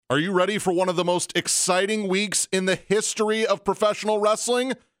Are you ready for one of the most exciting weeks in the history of professional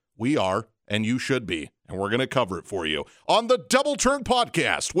wrestling? We are, and you should be, and we're going to cover it for you on the Double Turn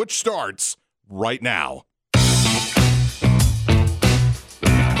Podcast, which starts right now.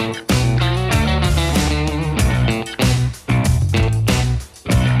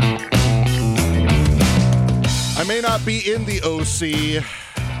 I may not be in the OC,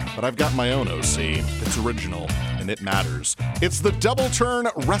 but I've got my own OC. It's original, and it matters. It's the Double Turn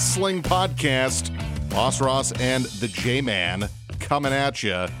Wrestling Podcast. Boss Ross and the J-Man coming at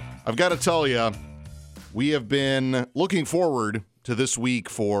you. I've got to tell you, we have been looking forward to this week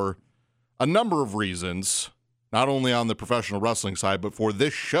for a number of reasons, not only on the professional wrestling side, but for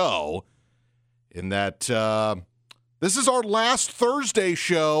this show, in that this is our last Thursday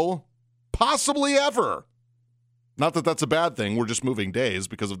show, possibly ever. Not that that's a bad thing. We're just moving days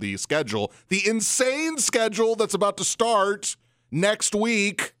because of the schedule. The insane schedule that's about to start next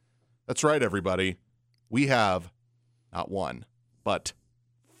week. That's right, everybody. We have not one, but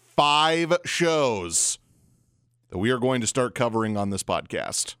 5 shows that we are going to start covering on this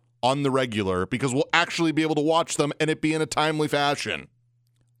podcast on the regular because we'll actually be able to watch them and it be in a timely fashion.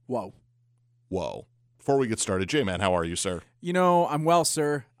 Whoa. Before we get started, J-Man, how are you, sir? You know, I'm well,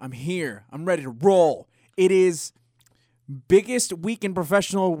 sir. I'm here. I'm ready to roll. It is biggest week in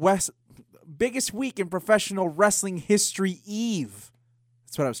professional wrestling history eve.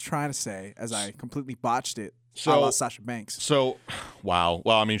 That's what I was trying to say as I completely botched it. A la Sasha Banks. Wow.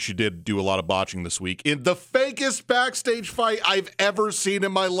 Well, I mean, she did do a lot of botching this week in the fakest backstage fight I've ever seen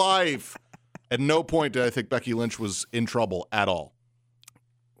in my life. At no point did I think Becky Lynch was in trouble at all.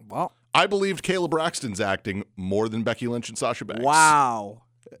 Well, I believed Kayla Braxton's acting more than Becky Lynch and Sasha Banks. Wow.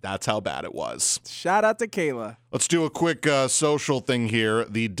 That's how bad it was. Shout out to Kayla. Let's do a quick social thing here.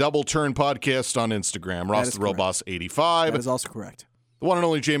 The Double Turn Podcast on Instagram. Ross the Real Boss 85. That is also correct. The one and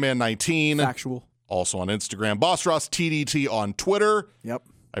only J-Man 19. Factual. Also on Instagram. Boss Ross TDT on Twitter. Yep.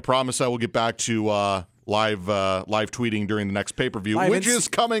 I promise I will get back to live tweeting during the next pay-per-view, which is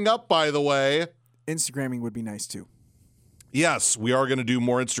coming up, by the way. Instagramming would be nice, too. Yes, we are going to do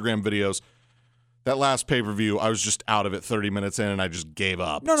more Instagram videos. That last pay-per-view, I was just out of it 30 minutes in, and I just gave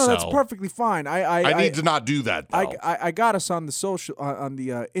up. No, that's perfectly fine. I need to not do that, though. I got us on the social on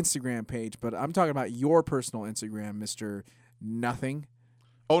the Instagram page, but I'm talking about your personal Instagram, Mr. Nothing.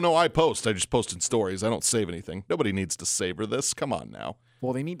 Oh, no, I post. I just post in stories. I don't save anything. Nobody needs to savor this. Come on now.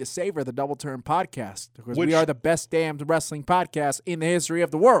 Well, they need to savor the Double Turn Podcast because we are the best damned wrestling podcast in the history of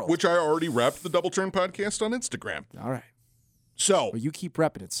the world. Which I already repped the Double Turn Podcast on Instagram. All right. So. Well, you keep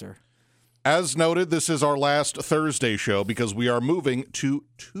repping it, sir. As noted, this is our last Thursday show because we are moving to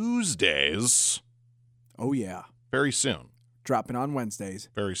Tuesdays. Oh, yeah. Very soon. Dropping on Wednesdays.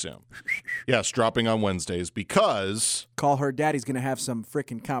 Very soon. Yes, dropping on Wednesdays because... Call Her Daddy's going to have some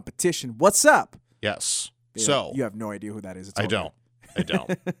freaking competition. What's up? Yes. Yeah, so... You have no idea who that is. I don't.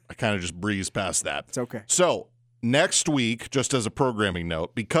 I kind of just breezed past that. It's okay. So, next week, just as a programming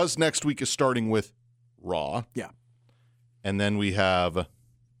note, because next week is starting with Raw. Yeah. And then we have...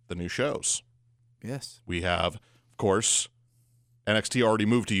 the new shows. Yes. We have, of course, NXT already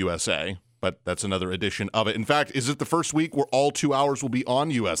moved to USA, but that's another edition of it. In fact, is it the first week where all 2 hours will be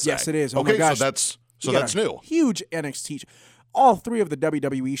on USA? Yes, it is. Okay, my gosh. so that's new. Huge NXT. All 3 of the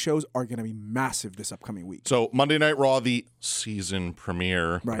WWE shows are going to be massive this upcoming week. So Monday Night Raw, the season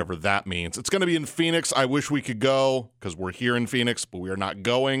premiere, whatever that means. It's going to be in Phoenix. I wish we could go because we're here in Phoenix, but we are not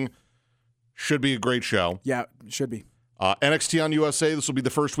going. Should be a great show. Yeah, it should be. NXT on USA, this will be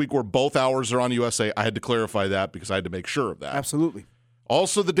the first week where both hours are on USA. I had to clarify that because I had to make sure of that. Absolutely.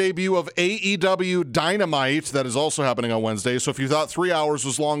 Also, the debut of AEW Dynamite, that is also happening on Wednesday. So if you thought 3 hours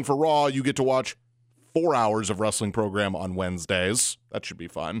was long for Raw, you get to watch 4 hours of wrestling program on Wednesdays. That should be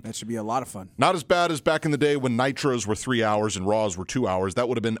fun. That should be a lot of fun. Not as bad as back in the day when Nitros were 3 hours and Raws were 2 hours. That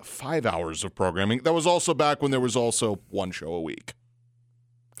would have been 5 hours of programming. That was also back when there was also one show a week.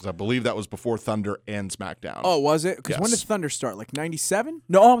 I believe that was before Thunder and SmackDown. Oh, was it? Because when did Thunder start? Like 97?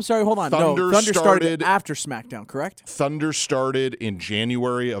 No, I'm sorry. Hold on. Thunder started after SmackDown, correct? Thunder started in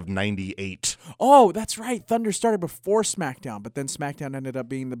January of 98. Oh, that's right. Thunder started before SmackDown, but then SmackDown ended up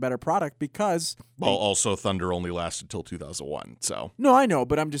being the better product because... Well, also Thunder only lasted till 2001, so... No, I know,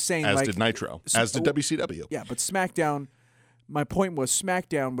 but I'm just saying... As did Nitro. As did WCW. Yeah, but SmackDown... My point was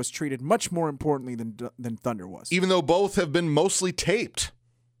SmackDown was treated much more importantly than Thunder was. Even though both have been mostly taped.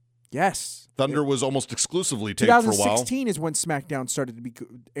 Yes. Thunder was almost exclusively taped for a while. 2016 is when SmackDown started to be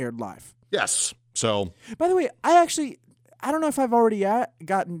aired live. Yes. So. By the way, I I don't know if I've already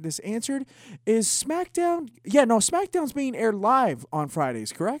gotten this answered. Is SmackDown? Yeah, no, SmackDown's being aired live on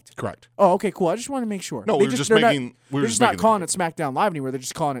Fridays, correct? Correct. Oh, okay, cool. I just want to make sure. No, They're just not calling it SmackDown Live anymore. They're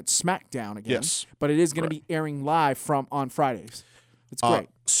just calling it SmackDown again. Yes. But it is going to be airing live on Fridays. It's great.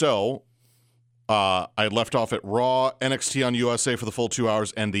 So I left off at Raw, NXT on USA for the full 2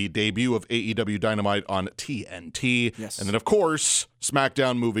 hours, and the debut of AEW Dynamite on TNT. Yes. And then, of course,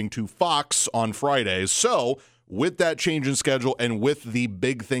 SmackDown moving to Fox on Fridays. So with that change in schedule and with the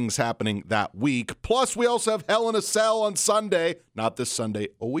big things happening that week, plus we also have Hell in a Cell on Sunday, not this Sunday,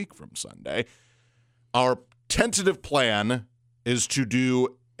 a week from Sunday, our tentative plan is to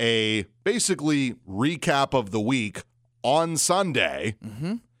do a basically recap of the week on Sunday,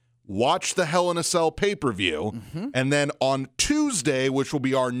 watch the Hell in a Cell pay-per-view, and then on Tuesday, which will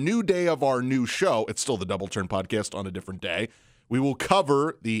be our new day of our new show, it's still the Double Turn podcast on a different day, we will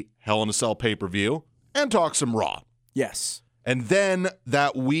cover the Hell in a Cell pay-per-view and talk some Raw. Yes. And then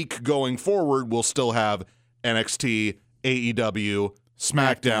that week going forward, we'll still have NXT, AEW,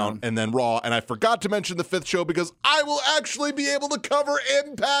 SmackDown, and then Raw. And I forgot to mention the fifth show because I will actually be able to cover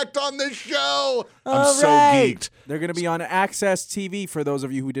Impact on this show. I'm so geeked. They're going to be on Access TV for those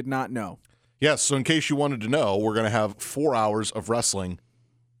of you who did not know. Yes, so in case you wanted to know, we're going to have 4 hours of wrestling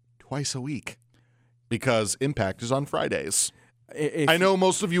twice a week because Impact is on Fridays. I know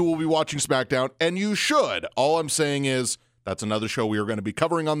most of you will be watching SmackDown, and you should. All I'm saying is that's another show we are going to be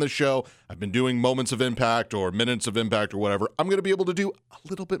covering on this show. I've been doing Moments of Impact or Minutes of Impact or whatever. I'm going to be able to do a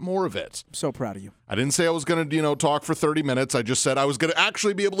little bit more of it. I'm so proud of you. I didn't say I was going to, talk for 30 minutes. I just said I was going to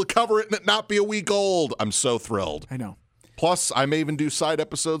actually be able to cover it and it not be a week old. I'm so thrilled. I know. Plus, I may even do side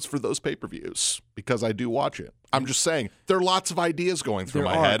episodes for those pay-per-views because I do watch it. I'm just saying, there are lots of ideas going through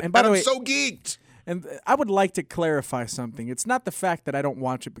my head, and I'm so geeked. And I would like to clarify something. It's not the fact that I don't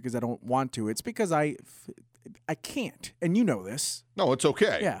watch it because I don't want to. It's because I can't, and you know this. No, it's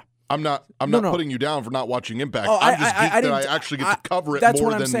okay. Yeah. I'm not putting you down for not watching Impact. Oh, I'm just geeked that I actually get to cover it more than I have been. That's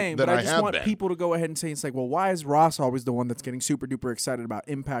what I'm saying, but I just want people to go ahead and say, it's like, well, why is Ross always the one that's getting super duper excited about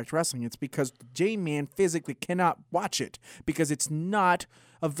Impact Wrestling? It's because J-Man physically cannot watch it because it's not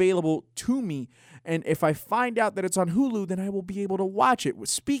available to me. And if I find out that it's on Hulu, then I will be able to watch it.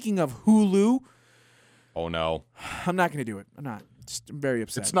 Speaking of Hulu... Oh, no. I'm not going to do it. I'm not. I'm very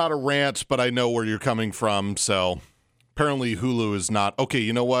upset. It's not a rant, but I know where you're coming from, so apparently Hulu is not. Okay,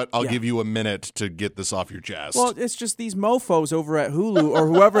 you know what? I'll give you a minute to get this off your chest. Well, it's just these mofos over at Hulu or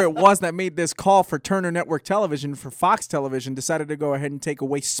whoever it was that made this call for Turner Network Television, for Fox Television, decided to go ahead and take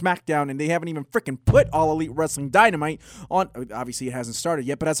away SmackDown, and they haven't even freaking put All Elite Wrestling Dynamite on. Obviously, it hasn't started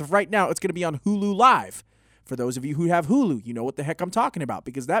yet, but as of right now, it's going to be on Hulu Live. For those of you who have Hulu, you know what the heck I'm talking about,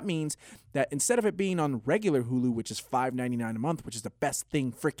 because that means that instead of it being on regular Hulu, which is $5.99 a month, which is the best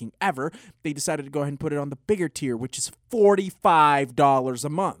thing freaking ever, they decided to go ahead and put it on the bigger tier, which is $45 a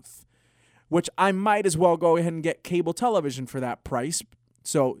month, which I might as well go ahead and get cable television for that price.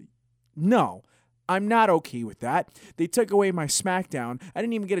 So, no. I'm not okay with that. They took away my SmackDown. I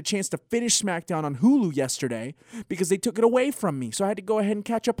didn't even get a chance to finish SmackDown on Hulu yesterday because they took it away from me. So I had to go ahead and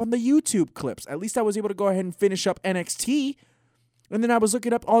catch up on the YouTube clips. At least I was able to go ahead and finish up NXT. And then I was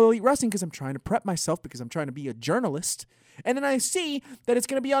looking up All Elite Wrestling because I'm trying to prep myself because I'm trying to be a journalist. And then I see that it's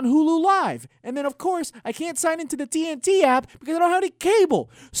going to be on Hulu Live. And then, of course, I can't sign into the TNT app because I don't have any cable.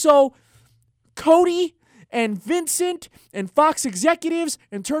 So, Cody and Vincent and Fox executives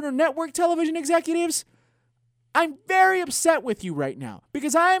and Turner Network Television executives, I'm very upset with you right now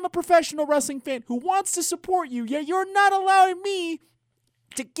because I am a professional wrestling fan who wants to support you, yet you're not allowing me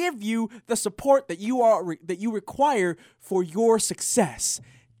to give you the support that you require for your success.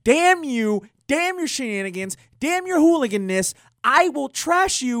 Damn you, damn your shenanigans, damn your hooliganness. I will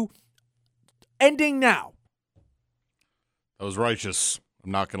trash you ending now. That was righteous. I'm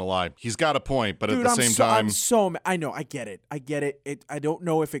not going to lie. He's got a point, but Dude, at the same time... I know, I get it. I don't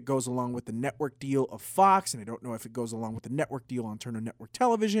know if it goes along with the network deal of Fox, and I don't know if it goes along with the network deal on Turner Network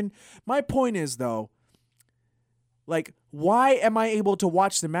Television. My point is, though, like, why am I able to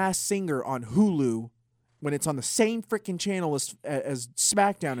watch The Masked Singer on Hulu when it's on the same freaking channel as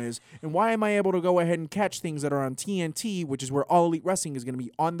SmackDown is, and why am I able to go ahead and catch things that are on TNT, which is where All Elite Wrestling is going to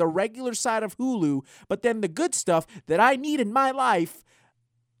be, on the regular side of Hulu, but then the good stuff that I need in my life...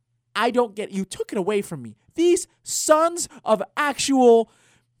 I don't get. You took it away from me. These sons of actual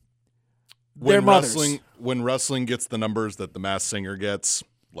their mothers. When wrestling gets the numbers that the Masked Singer gets,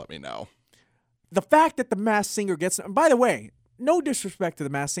 let me know. The fact that the Masked Singer gets, and by the way, no disrespect to the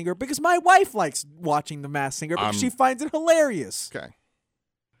Masked Singer, because my wife likes watching the Masked Singer because she finds it hilarious. Okay.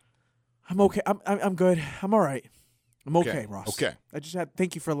 I'm okay. I'm good. I'm all right. I'm okay, Ross. Okay. I just had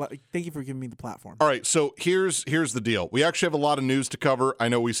thank you for giving me the platform. All right, so here's the deal. We actually have a lot of news to cover. I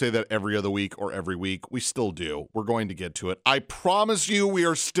know we say that every other week or every week. We still do. We're going to get to it. I promise you we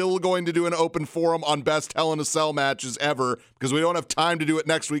are still going to do an open forum on best Hell in a Cell matches ever because we don't have time to do it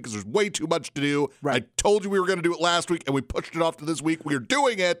next week because there's way too much to do. Right. I told you we were going to do it last week, and we pushed it off to this week. We are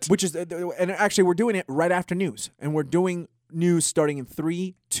doing it. Which is, and actually we're doing it right after news. And we're doing news starting in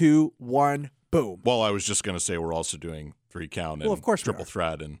 3, 2, 1, boom. Well, I was just going to say we're also doing 3 count and of course triple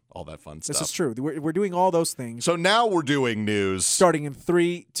threat and all that fun stuff. This is true. We're doing all those things. So now we're doing news. Starting in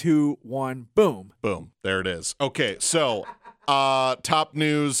 3, 2, 1, boom. Boom. There it is. Okay, so top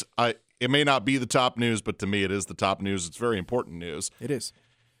news. It may not be the top news, but to me it is the top news. It's very important news. It is.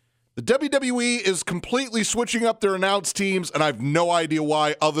 The WWE is completely switching up their announce teams, and I have no idea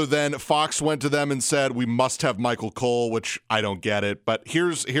why other than Fox went to them and said, we must have Michael Cole, which I don't get it. But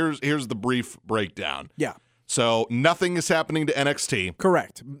here's the brief breakdown. Yeah. So nothing is happening to NXT.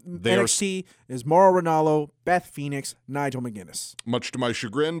 Correct. NXT is Mauro Ranallo, Beth Phoenix, Nigel McGuinness. Much to my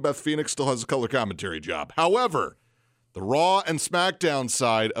chagrin, Beth Phoenix still has a color commentary job. However, the Raw and SmackDown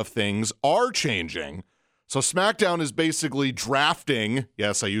side of things are changing. So SmackDown is basically drafting.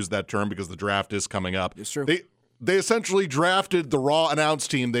 Yes, I use that term because the draft is coming up. It's true. They essentially drafted the Raw announce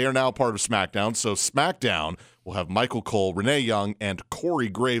team. They are now part of SmackDown. So SmackDown will have Michael Cole, Renee Young, and Corey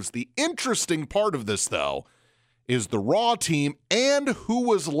Graves. The interesting part of this, though, is the Raw team and who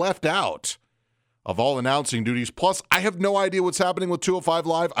was left out of all announcing duties. Plus, I have no idea what's happening with 205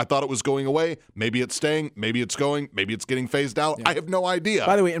 Live. I thought it was going away. Maybe it's staying. Maybe it's going. Maybe it's getting phased out. Yeah. I have no idea.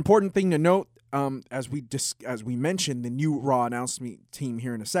 By the way, important thing to note, as we mentioned, the new Raw announcement team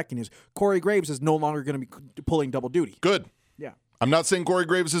here in a second is Corey Graves is no longer going to be pulling double duty. Good. Yeah. I'm not saying Corey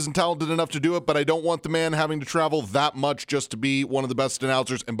Graves isn't talented enough to do it, but I don't want the man having to travel that much just to be one of the best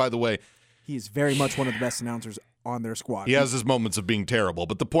announcers. And by the way, he is very much one of the best announcers on their squad. He has his moments of being terrible,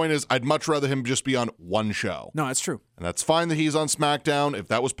 but the point is I'd much rather him just be on one show. No, that's true. And that's fine that he's on SmackDown. If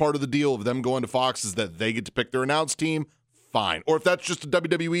that was part of the deal of them going to Fox is that they get to pick their announce team, fine. Or if that's just a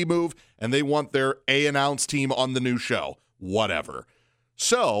WWE move and they want their announce team on the new show, whatever.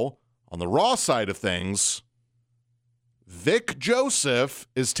 So, on the Raw side of things, Vic Joseph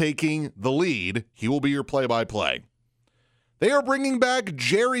is taking the lead. He will be your play-by-play. They are bringing back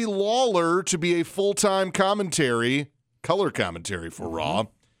Jerry Lawler to be a full-time color commentary for Raw.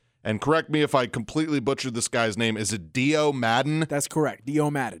 And correct me if I completely butchered this guy's name. Is it Dio Madden? That's correct.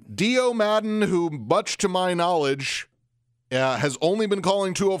 Dio Madden. Dio Madden, who, much to my knowledge, has only been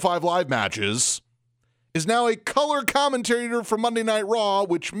calling 205 Live matches, is now a color commentator for Monday Night Raw,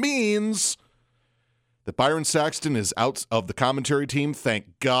 which means that Byron Saxton is out of the commentary team.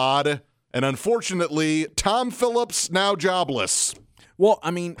 Thank God. And unfortunately, Tom Phillips now jobless. Well,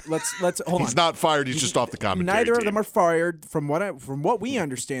 I mean, let's hold on. He's not fired. He's just off the commentary Neither team. of them are fired. From what we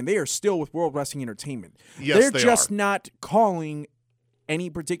understand, they are still with World Wrestling Entertainment. Yes, They're just not calling any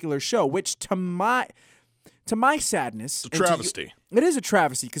particular show, which to my sadness, it's a travesty. It is a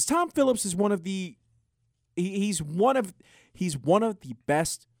travesty because Tom Phillips is one of the he's one of the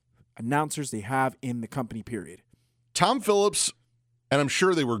best announcers they have in the company. Period. Tom Phillips. And I'm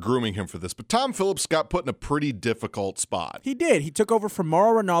sure they were grooming him for this, but Tom Phillips got put in a pretty difficult spot. He did. He took over from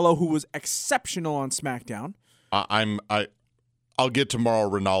Mauro Ranallo, who was exceptional on SmackDown. I'll get to Mauro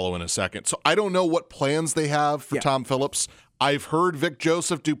Ranallo in a second. So I don't know what plans they have for Tom Phillips. I've heard Vic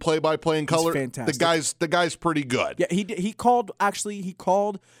Joseph do play-by-play in color. He's fantastic. The guy's pretty good. Yeah, he called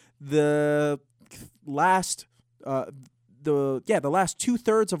the last the last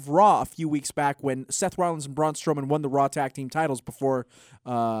 2/3 of Raw a few weeks back when Seth Rollins and Braun Strowman won the Raw Tag Team titles before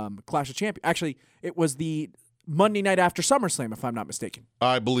Clash of Champions. Actually, it was the Monday night after SummerSlam, if I'm not mistaken.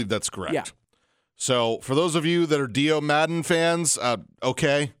 I believe that's correct. Yeah. So for those of you that are Dio Madden fans,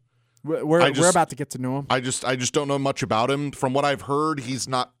 okay. We're about to get to know him. I just don't know much about him. From what I've heard, he's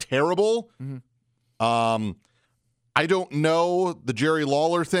not terrible. Mm-hmm. I don't know the Jerry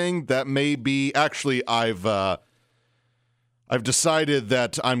Lawler thing. That may be actually I've decided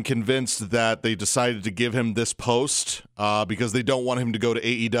that I'm convinced that they decided to give him this post because they don't want him to go to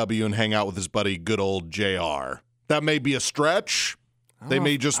AEW and hang out with his buddy, good old JR. That may be a stretch. They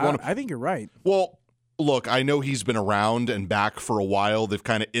may just want to. I think you're right. Well, look, I know he's been around and back for a while. They've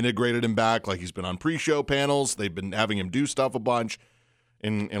kind of integrated him back. Like he's been on pre-show panels. They've been having him do stuff a bunch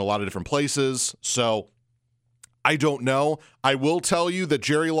in a lot of different places. So I don't know. I will tell you that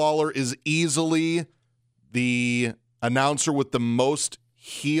Jerry Lawler is easily the announcer with the most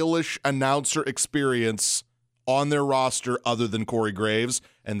heelish announcer experience on their roster other than Corey Graves,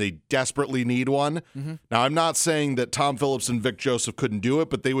 and they desperately need one. Mm-hmm. Now, I'm not saying that Tom Phillips and Vic Joseph couldn't do it,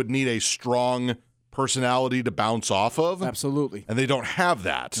 but they would need a strong personality to bounce off of. Absolutely. And they don't have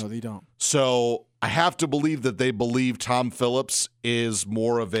that. No, they don't. So I have to believe that they believe Tom Phillips is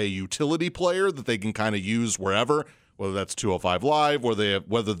more of a utility player that they can kind of use wherever, whether that's 205 Live,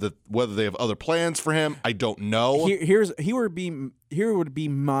 whether they have other plans for him. I don't know. Here would be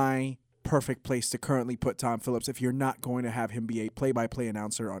my perfect place to currently put Tom Phillips if you're not going to have him be a play-by-play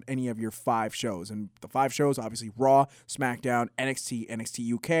announcer on any of your 5 shows. And the 5 shows, obviously, Raw, SmackDown, NXT,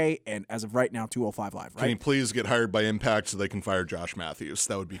 NXT UK, and as of right now, 205 Live, right? Can he please get hired by Impact so they can fire Josh Matthews?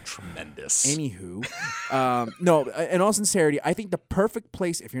 That would be tremendous. Anywho, no, in all sincerity, I think the perfect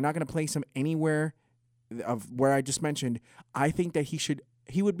place, if you're not going to place him anywhere of where I just mentioned, I think that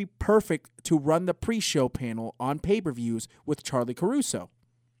he would be perfect to run the pre-show panel on pay-per-views with Charlie Caruso.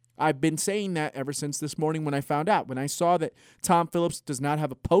 I've been saying that ever since this morning when I found out. When I saw that Tom Phillips does not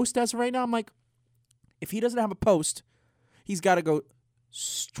have a post as of right now, I'm like, if he doesn't have a post, he's got to go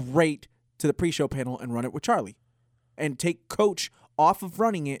straight to the pre-show panel and run it with Charlie. And take Coach off of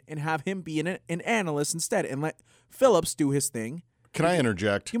running it and have him be an analyst instead and let Phillips do his thing. Can I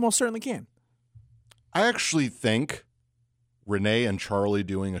interject? You most certainly can. I actually think Renee and Charlie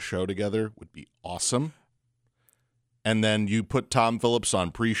doing a show together would be awesome. And then you put Tom Phillips on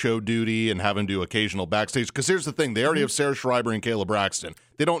pre-show duty and have him do occasional backstage. Because here's the thing. They already have Sarah Schreiber and Kayla Braxton.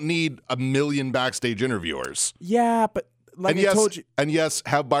 They don't need a million backstage interviewers. Yeah, but like I told you. And yes,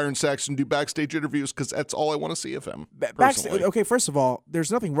 have Byron Saxton do backstage interviews because that's all I want to see of him. Okay, first of all,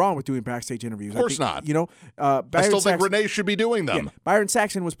 there's nothing wrong with doing backstage interviews. Of course not. You know, I still think Renee should be doing them. Yeah, Byron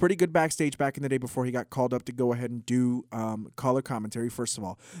Saxton was pretty good backstage back in the day before he got called up to go ahead and do color commentary, first of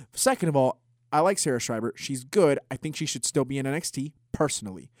all. Second of all, I like Sarah Schreiber. She's good. I think she should still be in NXT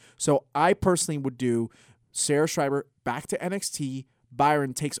personally. So I personally would do Sarah Schreiber back to NXT.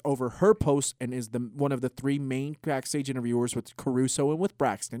 Byron takes over her post and is one of the 3 main backstage interviewers with Caruso and with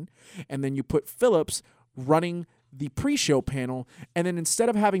Braxton. And then you put Phillips running the pre-show panel. And then instead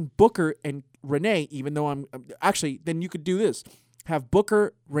of having Booker and Renee, even though then you could do this. Have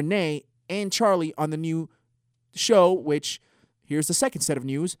Booker, Renee, and Charlie on the new show, which here's the second set of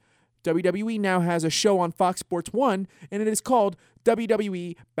news. WWE now has a show on Fox Sports 1, and it is called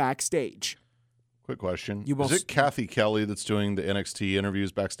WWE Backstage. Quick question. Is it Kathy Kelly that's doing the NXT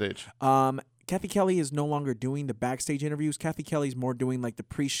interviews backstage? Kathy Kelly is no longer doing the backstage interviews. Kathy Kelly's more doing like the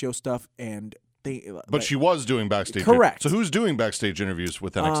pre-show stuff and But she was doing backstage. Correct. So who's doing backstage interviews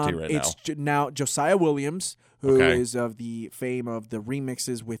with NXT right now? It's now Josiah Williams, who is of the fame of the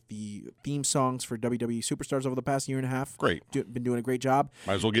remixes with the theme songs for WWE Superstars over the past year and a half. Great. Been doing a great job.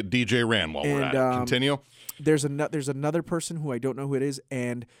 Might as well get DJ Rand while we're at it. Continue. There's another person who I don't know who it is,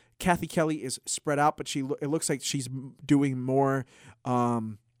 and Kathy Kelly is spread out, but it looks like she's doing more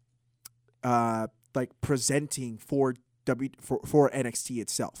like presenting for NXT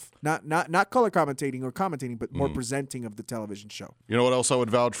itself, not color commentating or commentating, but more presenting of the television show. You know what else I would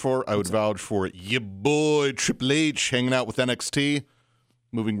vouch for? I would vouch for your boy Triple H hanging out with NXT,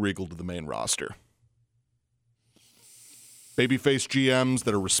 moving Regal to the main roster. Babyface GMs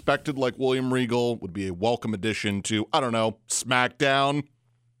that are respected like William Regal would be a welcome addition to, I don't know, SmackDown.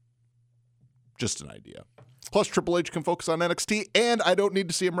 Just an idea. Plus, Triple H can focus on NXT, and I don't need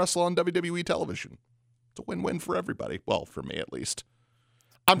to see him wrestle on WWE television. It's a win-win for everybody. Well, for me at least.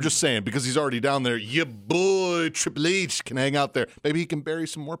 I'm just saying, because he's already down there, your boy Triple H can hang out there. Maybe he can bury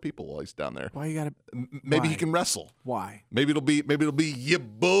some more people while he's down there. Why you gotta? Maybe he can wrestle. Why? Maybe it'll be your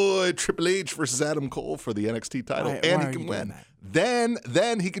boy Triple H versus Adam Cole for the NXT title, and he can win.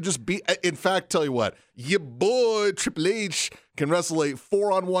 Then he could just be. In fact, tell you what, your boy Triple H can wrestle a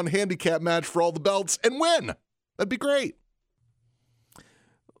 4-on-1 handicap match for all the belts and win. That'd be great.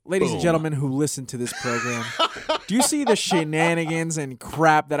 Ladies and gentlemen who listen to this program, do you see the shenanigans and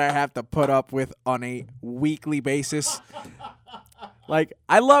crap that I have to put up with on a weekly basis? Like,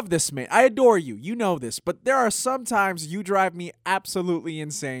 I love this man. I adore you. You know this. But there are some times you drive me absolutely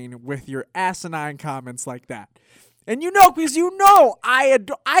insane with your asinine comments like that. And you know, because you know, I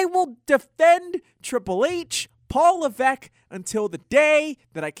will defend Triple H, Paul Levesque, until the day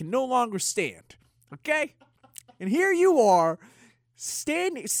that I can no longer stand. Okay? And here you are,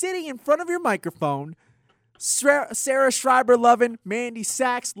 sitting in front of your microphone, Sarah Schreiber loving, Mandy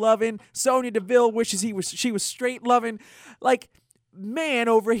Sachs loving, Sonya Deville wishes she was straight loving, like, man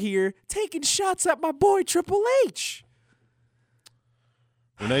over here taking shots at my boy Triple H.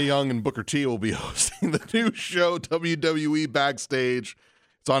 Renee Young and Booker T will be hosting the new show WWE Backstage.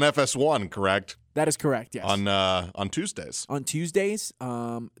 It's on FS1, correct? That is correct, yes. On Tuesdays. On Tuesdays,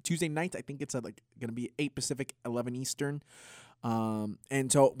 Tuesday night, I think it's going to be 8 Pacific, 11 Eastern.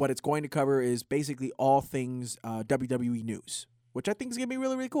 And so what it's going to cover is basically all things WWE news, which I think is going to be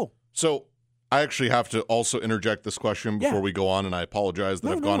really, really cool. So I actually have to also interject this question before we go on, and I apologize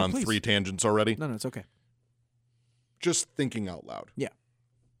that I've gone on please. 3 tangents already. No, it's okay. Just thinking out loud. Yeah.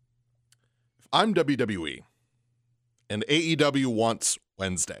 If I'm WWE and AEW wants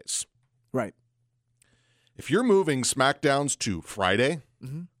Wednesdays. Right. If you're moving SmackDowns to Friday,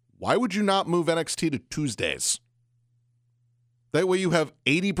 why would you not move NXT to Tuesdays? That way you have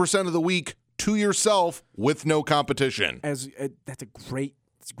 80% of the week to yourself with no competition. That's a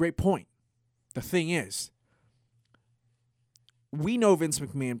great point. The thing is, we know Vince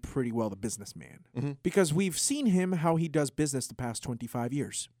McMahon pretty well, the businessman, because we've seen him how he does business the past 25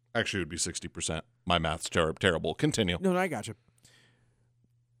 years. Actually, it would be 60%. My math's terrible. Continue. No, I got you.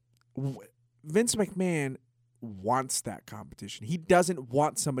 Vince McMahon wants that competition. He doesn't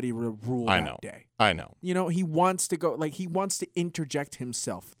want somebody to rule that day. I know. You know, he wants to go, he wants to interject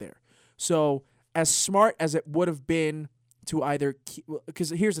himself there. So, as smart as it would have been to either, because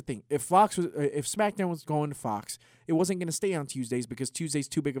here's the thing: if SmackDown was going to Fox, it wasn't going to stay on Tuesdays because Tuesday's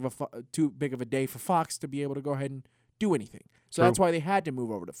too big of a day for Fox to be able to go ahead and do anything. So that's why they had to move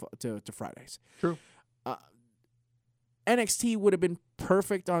over to Fridays. True. NXT would have been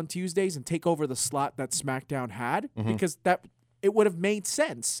perfect on Tuesdays and take over the slot that SmackDown had because it would have made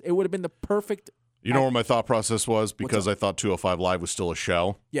sense. It would have been the perfect. You know where my thought process was? Because I thought 205 Live was still a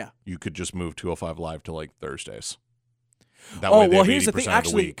show. Yeah. You could just move 205 Live to Thursdays. That way here's the thing.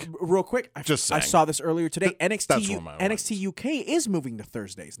 Actually, real quick, I saw this earlier today. NXT UK is moving to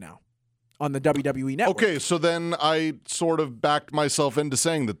Thursdays now on the WWE Network. Okay, so then I sort of backed myself into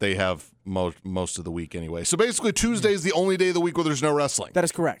saying that they have most of the week anyway. So basically, Tuesday is the only day of the week where there's no wrestling. That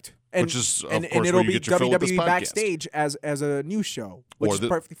is correct. Which is, of course, and it'll where you be get your fill with this WWE podcast. Backstage as a news show, which is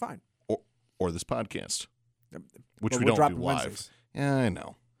perfectly fine. Or this podcast, which we'll we don't drop do it live. Wednesdays. Yeah, I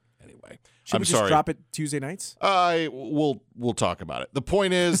know. Anyway, Should we just drop it Tuesday nights? We'll talk about it. The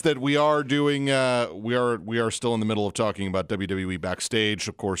point is that we are doing we are still in the middle of talking about WWE Backstage.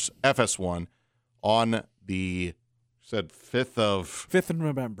 Of course, FS1 on the 5th of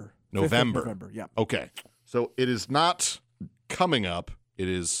November. 5th of November, yeah. Okay. So it is not coming up. It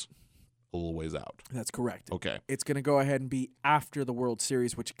is a little ways out. That's correct. Okay. It's going to go ahead and be after the World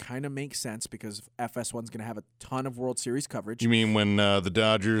Series, which kind of makes sense because FS1's going to have a ton of World Series coverage. You mean when the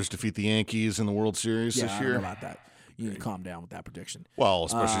Dodgers defeat the Yankees in the World Series this year? Yeah, I don't know about that. You need to calm down with that prediction. Well,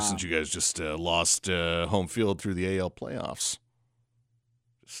 especially since you guys just lost home field through the AL playoffs.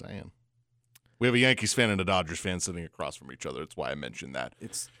 Just saying. We have a Yankees fan and a Dodgers fan sitting across from each other. That's why I mentioned that.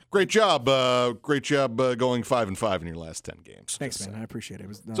 It's great job. Great job going 5-5 in your last 10 games. Thanks, man. I appreciate it. It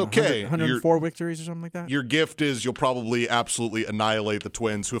was it's okay. 104 victories or something like that. Your gift is you'll probably absolutely annihilate the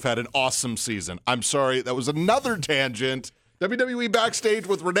Twins, who have had an awesome season. I'm sorry, that was another tangent. WWE Backstage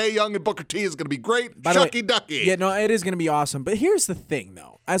with Renee Young and Booker T is going to be great. Shucky Ducky. Yeah, no, it is going to be awesome. But here's the thing,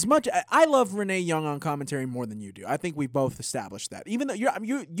 though. As much I love Renee Young on commentary more than you do. I think we both established that. Even though you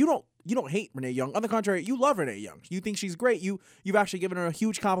don't hate Renee Young. On the contrary, you love Renee Young. You think she's great. You've actually given her a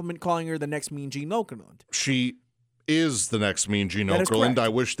huge compliment, calling her the next Mean Gene Okerlund. She is the next Mean Gene Okerlund. I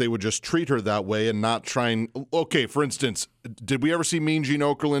wish they would just treat her that way and not try and... Okay, for instance, did we ever see Mean Gene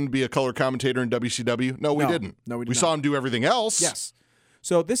Okerlund be a color commentator in WCW? No, we didn't. No, we did We saw him do everything else. Yes.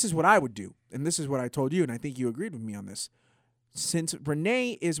 So this is what I would do, and this is what I told you, and I think you agreed with me on this. Since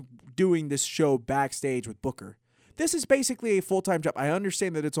Renee is doing this show backstage with Booker, this is basically a full-time job. I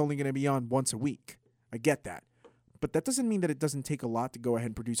understand that it's only going to be on once a week. I get that. But that doesn't mean that it doesn't take a lot to go ahead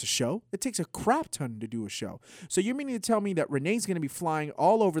and produce a show. It takes a crap ton to do a show. So you're meaning to tell me that Renee's going to be flying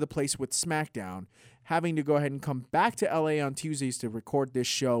all over the place with SmackDown, having to go ahead and come back to LA on Tuesdays to record this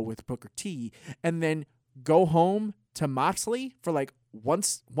show with Booker T, and then go home to Moxley for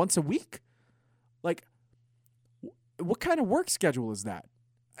once a week? What kind of work schedule is that?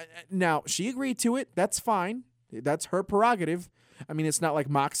 Now, she agreed to it. That's fine. That's her prerogative. I mean, it's not like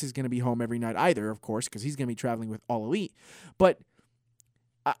Mox is going to be home every night either, of course, because he's going to be traveling with All Elite. But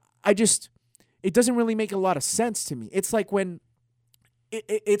it doesn't really make a lot of sense to me. It's like when,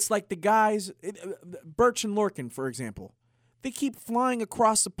 it's like the guys, Birch and Lorcan, for example. They keep flying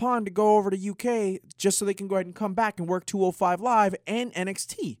across the pond to go over to UK just so they can go ahead and come back and work 205 Live and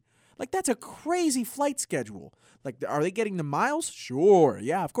NXT. That's a crazy flight schedule. Are they getting the miles? Sure.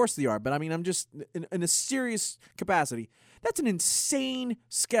 Yeah, of course they are. But I mean, I'm just in a serious capacity. That's an insane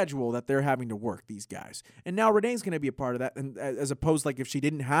schedule that they're having to work, these guys. And now Renee's going to be a part of that. And as opposed, if she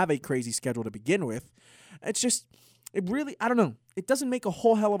didn't have a crazy schedule to begin with, it's just, it really, I don't know. It doesn't make a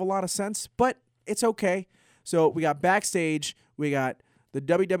whole hell of a lot of sense, but it's okay. So we got backstage. We got the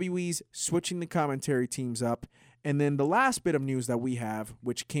WWE's switching the commentary teams up. And then the last bit of news that we have,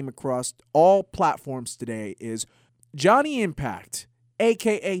 which came across all platforms today, is Johnny Impact,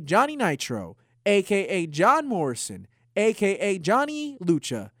 a.k.a. Johnny Nitro, a.k.a. John Morrison, a.k.a. Johnny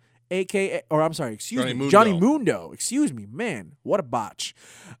Lucha, Johnny Mundo. Excuse me, man, what a botch.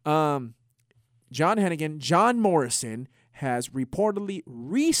 John Hennigan, John Morrison, has reportedly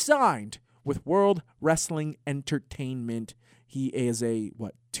re-signed with World Wrestling Entertainment. He is a,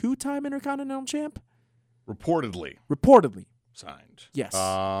 two-time Intercontinental champ? Reportedly. Signed. Yes.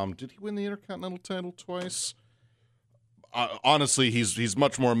 Did he win the Intercontinental title twice? Honestly, he's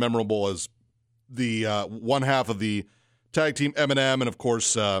much more memorable as the one half of the tag team M&M, and of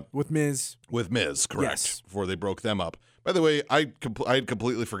course with Miz. With Miz, correct. Yes. Before they broke them up. By the way, I had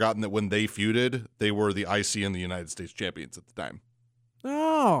completely forgotten that when they feuded, they were the IC and the United States champions at the time.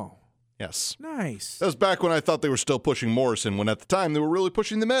 Oh. Yes. Nice. That was back when I thought they were still pushing Morrison, when at the time they were really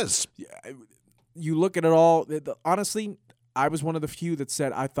pushing the Miz. You look at it all, honestly, I was one of the few that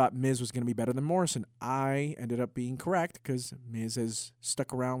said I thought Miz was going to be better than Morrison. I ended up being correct because Miz has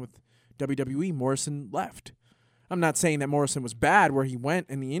stuck around with WWE. Morrison left. I'm not saying that Morrison was bad where he went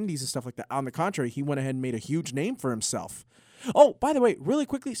in the indies and stuff like that. On the contrary, he went ahead and made a huge name for himself. Oh, by the way, really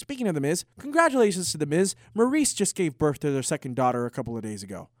quickly, speaking of The Miz, congratulations to The Miz. Maurice just gave birth to their second daughter a couple of days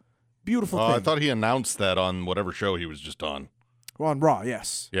ago. Beautiful thing. I thought he announced that on whatever show he was just on. Well, on Raw,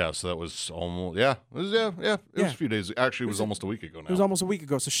 yes. Yeah, so that was almost, it was a few days. Actually, it was almost a week ago now. It was almost a week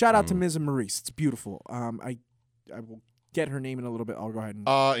ago. So shout out to Miz and Maurice. It's beautiful. I will get her name in a little bit. I'll go ahead and...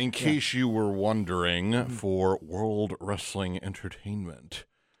 in case you were wondering, for World Wrestling Entertainment,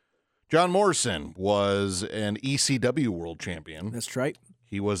 John Morrison was an ECW World Champion. That's right.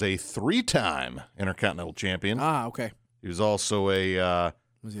 He was a 3-time Intercontinental Champion. Ah, okay. He was also a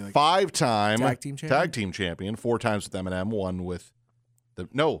was he like 5-time tag team champion, 4 times with M&M, 3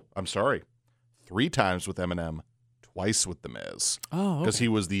 times with M&M, twice with The Miz. Oh, okay. Because he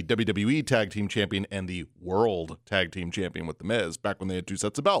was the WWE Tag Team Champion and the World Tag Team Champion with The Miz back when they had 2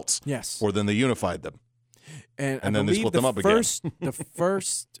 sets of belts. Yes. Or then they unified them. And then they split them up again. The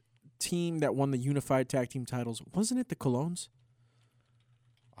first team that won the unified tag team titles, wasn't it the Colognes?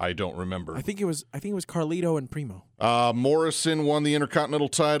 I don't remember. I think it was Carlito and Primo. Morrison won the Intercontinental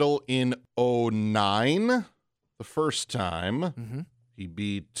title in 2009, the first time. Mm-hmm. He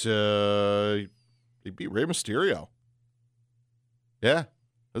beat Rey Mysterio. Yeah, it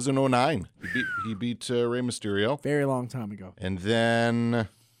was in 2009. He beat Rey Mysterio. Very long time ago. And then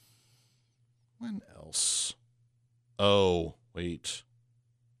when else? Oh, wait.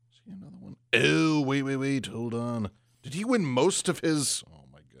 See another one? Oh, wait. Hold on. Did he win most of his? Oh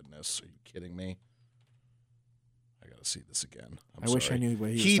my goodness! Are you kidding me? I gotta see this again. I wish I knew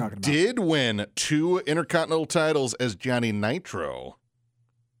what he was talking about. He did win 2 Intercontinental titles as Johnny Nitro,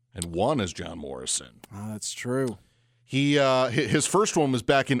 and 1 as John Morrison. Oh, that's true. He his first one was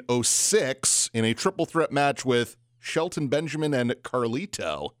back in 2006 in a triple threat match with Shelton Benjamin and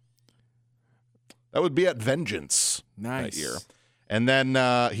Carlito. That would be at Vengeance that year. And then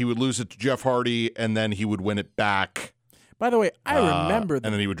he would lose it to Jeff Hardy, and then he would win it back. By the way, I remember... and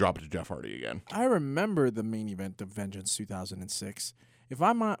then he would drop it to Jeff Hardy again. I remember the main event of Vengeance 2006. If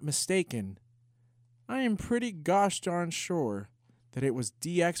I'm not mistaken, I am pretty gosh darn sure that it was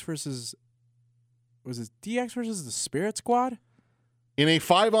DX versus... Was it DX versus the Spirit Squad? In a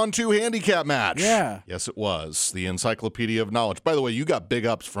 5-on-2 handicap match. Yeah. Yes, it was. The Encyclopedia of Knowledge. By the way, you got big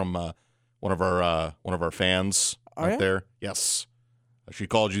ups from one of our fans out there. Yes. She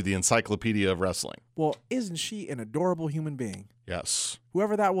called you the Encyclopedia of Wrestling. Well, isn't she an adorable human being? Yes.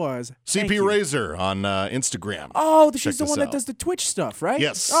 Whoever that was. CP Razor on Instagram. Oh, she's the one that does the Twitch stuff, right?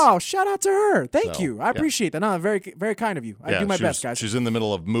 Yes. Oh, shout out to her. Thank you. I appreciate that. No, very, very kind of you. I do my best, guys. She's in the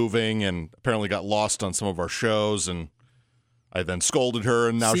middle of moving and apparently got lost on some of our shows, and I then scolded her,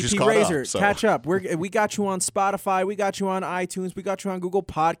 and now she's caught Razor, up. So. Catch up. We got you on Spotify. We got you on iTunes. We got you on Google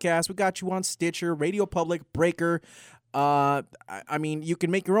Podcasts. We got you on Stitcher, Radio Public, Breaker. I mean, you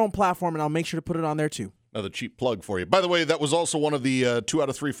can make your own platform, and I'll make sure to put it on there too. Another cheap plug for you. By the way, that was also one of the 2 out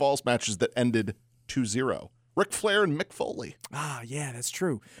of 3 falls matches that ended 2-0. Ric Flair and Mick Foley. Ah, yeah, that's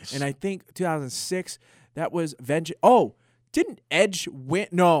true. Yes. And I think 2006, that was Vengeance. Oh, didn't Edge win?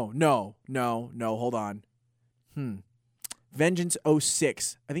 No, hold on. Vengeance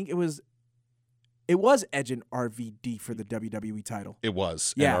 06. I think it was Edge and RVD for the WWE title. It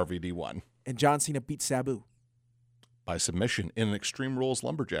was, and RVD won. And John Cena beat Sabu. By submission in an Extreme Rules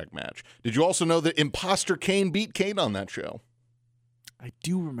Lumberjack match. Did you also know that Imposter Kane beat Kane on that show? I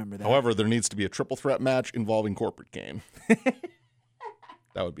do remember that. However, there needs to be a triple threat match involving Corporate Kane.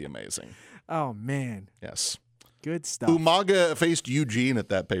 That would be amazing. Oh, man. Yes. Good stuff. Umaga faced Eugene at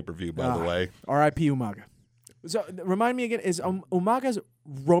that pay-per-view, by the way. R.I.P. Umaga. So, remind me again, is Umaga's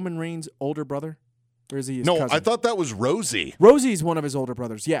Roman Reigns' older brother? Or is he his No, cousin? I thought that was Rosie. Rosie's one of his older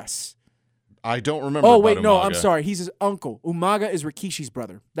brothers, yes. I don't remember. Oh, wait, about no, Umaga. I'm sorry. He's his uncle. Umaga is Rikishi's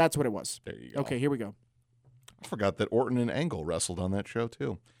brother. That's what it was. There you go. Okay, here we go. I forgot that Orton and Angle wrestled on that show,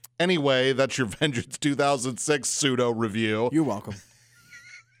 too. Anyway, that's your Vengeance 2006 pseudo review. You're welcome.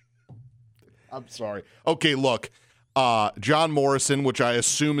 I'm sorry. Okay, look. John Morrison, which I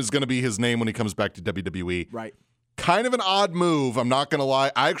assume is going to be his name when he comes back to WWE. Right. Kind of an odd move. I'm not going to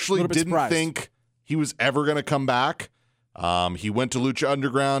lie. I actually didn't surprised. think he was ever going to come back. He went to Lucha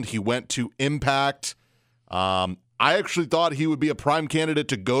Underground. He went to Impact. I actually thought he would be a prime candidate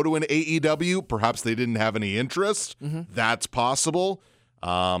to go to an AEW. Perhaps they didn't have any interest. That's possible.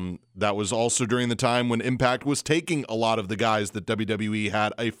 That was also during the time when Impact was taking a lot of the guys that WWE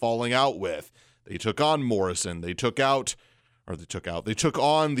had a falling out with. They took on Morrison. They took on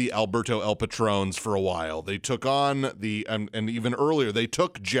the Alberto El Patrons for a while. They took on and even earlier, they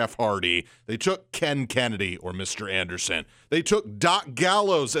took Jeff Hardy. They took Ken Kennedy or Mr. Anderson. They took Doc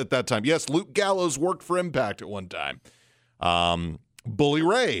Gallows at that time. Yes, Luke Gallows worked for Impact at one time. Bully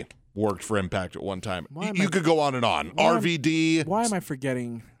Ray worked for Impact at one time. You could go on and on. RVD. Why am I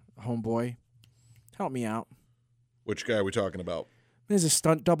forgetting homeboy? Help me out. Which guy are we talking about? There's a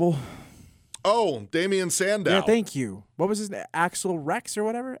stunt double. Oh, Damian Sandow. Yeah, thank you. What was his name? Axel Rex or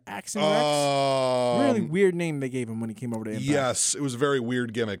whatever? Axel Rex? Really weird name they gave him when he came over to Impact. Yes, it was a very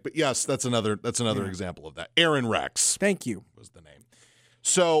weird gimmick. But yes, that's another example of that. Aaron Rex. Thank you. Was the name.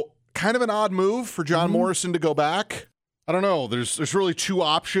 So kind of an odd move for John Morrison to go back. I don't know. There's really two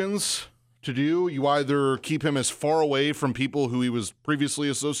options to do. You either keep him as far away from people who he was previously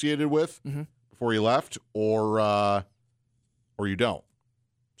associated with before he left, or you don't.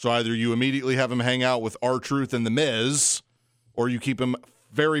 So either you immediately have him hang out with R-Truth and The Miz, or you keep him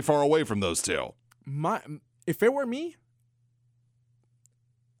very far away from those two. If it were me,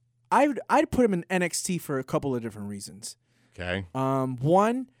 I'd put him in NXT for a couple of different reasons. Okay.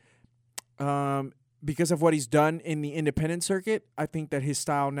 One, because of what he's done in the independent circuit, I think that his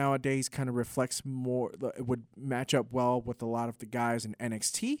style nowadays kind of reflects more, it would match up well with a lot of the guys in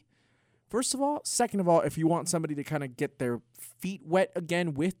NXT. First of all. Second of all, if you want somebody to kind of get their feet wet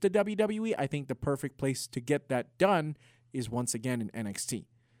again with the WWE, I think the perfect place to get that done is once again in NXT.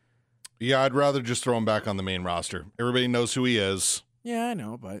 Yeah, I'd rather just throw him back on the main roster. Everybody knows who he is. Yeah, I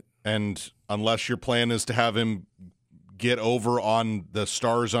know, but... And unless your plan is to have him get over on the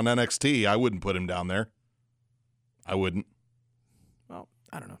stars on NXT, I wouldn't put him down there. I wouldn't. Well,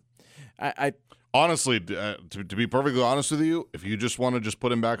 I don't know. I honestly, to be perfectly honest with you, if you just want to just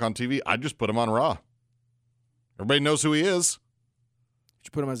put him back on TV, I'd just put him on Raw. Everybody knows who he is. Did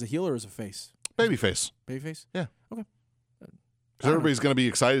you put him as a heel or as a face? Babyface. Babyface? Yeah. Okay. Because everybody's going to be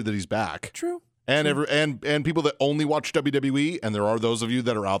excited that he's back. True. And True. and people that only watch WWE, and there are those of you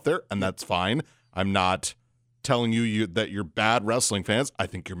that are out there, and that's fine. I'm not telling you that you're bad wrestling fans. I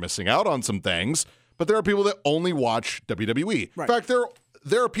think you're missing out on some things. But there are people that only watch WWE. Right. In fact,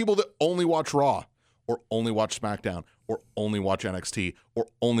 there are people that only watch Raw, or only watch SmackDown, or only watch NXT, or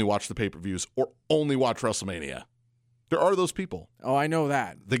only watch the pay-per-views, or only watch WrestleMania. There are those people. Oh, I know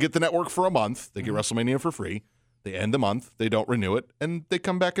that. They get the network for a month. They get WrestleMania for free. They end the month. They don't renew it, and they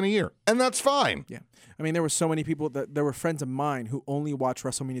come back in a year. And that's fine. Yeah. I mean, there were so many people that there were friends of mine who only watched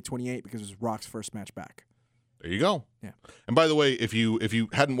WrestleMania 28 because it was Rock's first match back. There you go. Yeah. And by the way, if you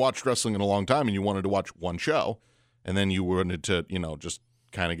hadn't watched wrestling in a long time and you wanted to watch one show, and then you wanted to, just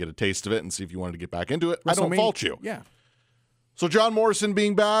kind of get a taste of it and see if you wanted to get back into it, I don't fault you. Yeah. So John Morrison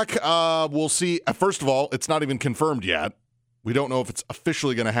being back, we'll see. First of all, it's not even confirmed yet. We don't know if it's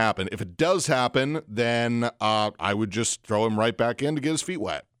officially going to happen. If it does happen, then I would just throw him right back in to get his feet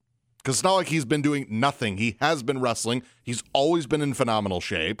wet. Because it's not like he's been doing nothing. He has been wrestling. He's always been in phenomenal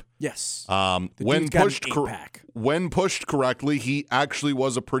shape. Yes. When pushed correctly, he actually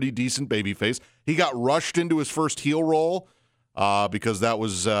was a pretty decent babyface. He got rushed into his first heel role because that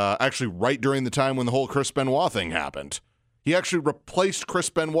was actually right during the time when the whole Chris Benoit thing happened. He actually replaced Chris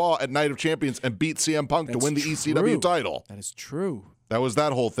Benoit at Night of Champions and beat CM Punk to win the ECW title. That is true. That was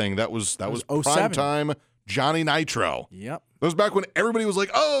that whole thing. That was 07. prime time Johnny Nitro. Yep. It was back when everybody was like,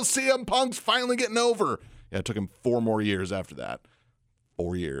 oh, CM Punk's finally getting over. Yeah, it took him 4 more years after that.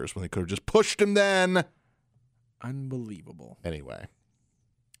 4 years when they could have just pushed him then. Unbelievable. Anyway.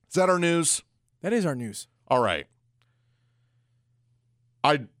 Is that our news? That is our news. All right.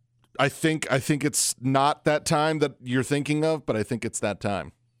 I think it's not that time that you're thinking of, but I think it's that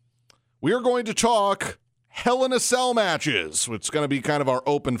time. We are going to talk Hell in a Cell matches, which is going to be kind of our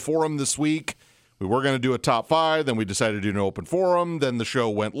open forum this week. We were going to do a top 5, then we decided to do an open forum. Then the show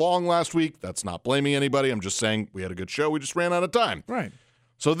went long last week. That's not blaming anybody. I'm just saying we had a good show. We just ran out of time. Right.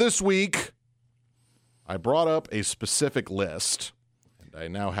 So this week, I brought up a specific list, and I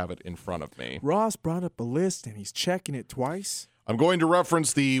now have it in front of me. Ross brought up a list, and he's checking it twice. I'm going to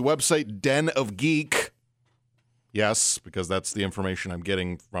reference the website Den of Geek. Yes, because that's the information I'm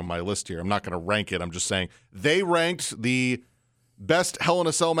getting from my list here. I'm not going to rank it. I'm just saying they ranked the best Hell in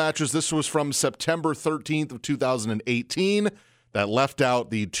a Cell matches. This was from September 13th of 2018. That left out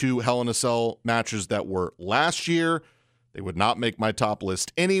the 2 Hell in a Cell matches that were last year. They would not make my top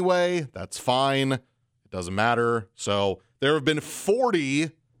list anyway. That's fine. It doesn't matter. So there have been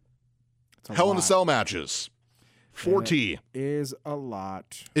 40 Hell in a Cell matches. 40 is a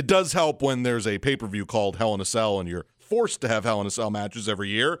lot. It does help when there's a pay-per-view called Hell in a Cell and you're forced to have Hell in a Cell matches every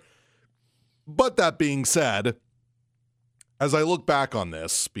year. But that being said, as I look back on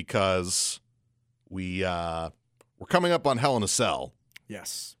this, because we're coming up on Hell in a Cell.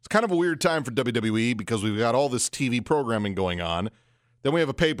 Yes. It's kind of a weird time for WWE because we've got all this TV programming going on. Then we have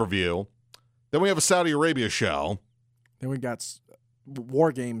a pay-per-view. Then we have a Saudi Arabia show. Then we got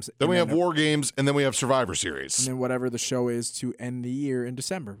War Games. Then we have War Games, and then we have Survivor Series. And then whatever the show is to end the year in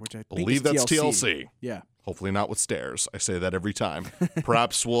December, which I believe that's TLC. Yeah. Hopefully not with stairs. I say that every time.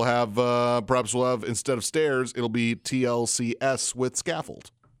 Perhaps we'll have instead of stairs, it'll be TLCS with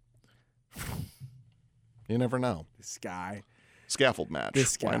scaffold. You never know. This guy. Scaffold match.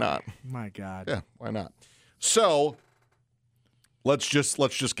 This guy. Why not? My God. Yeah, why not? So let's just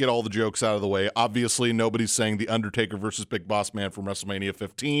get all the jokes out of the way. Obviously, nobody's saying The Undertaker versus Big Boss Man from WrestleMania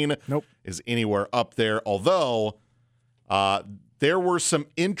 15 is anywhere up there. Although there were some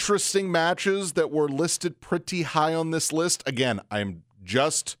interesting matches that were listed pretty high on this list. Again, I'm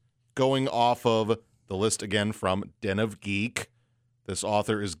just going off of the list again from Den of Geek. This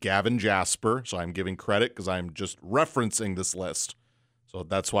author is Gavin Jasper, so I'm giving credit because I'm just referencing this list. So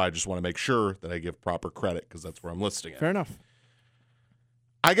that's why I just want to make sure that I give proper credit because that's where I'm listing it. Fair enough.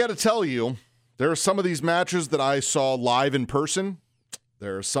 I got to tell you, there are some of these matches that I saw live in person.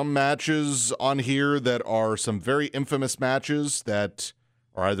 There are some matches on here that are some very infamous matches that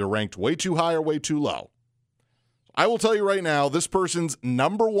are either ranked way too high or way too low. I will tell you right now, this person's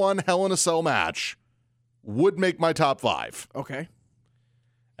number 1 Hell in a Cell match would make my top 5. Okay.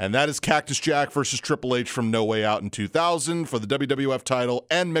 And that is Cactus Jack versus Triple H from No Way Out in 2000 for the WWF title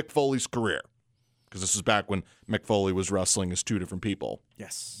and Mick Foley's career. Because this is back when Mick Foley was wrestling as 2 different people.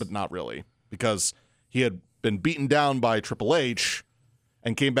 Yes. But not really. Because he had been beaten down by Triple H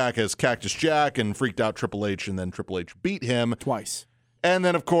and came back as Cactus Jack and freaked out Triple H, and then Triple H beat him. Twice. And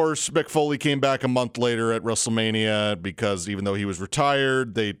then, of course, Mick Foley came back a month later at WrestleMania because even though he was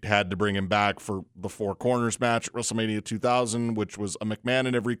retired, they had to bring him back for the 4 Corners match at WrestleMania 2000, which was a McMahon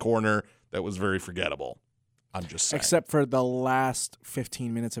in every corner that was very forgettable. I'm just saying. Except for the last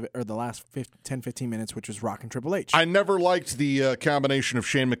 15 minutes of it, or the last 10, 15 minutes, which was Rock and Triple H. I never liked the combination of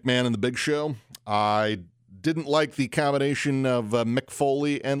Shane McMahon and The Big Show. I didn't like the combination of Mick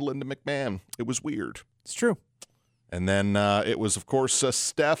Foley and Linda McMahon. It was weird. It's true. And then it was, of course,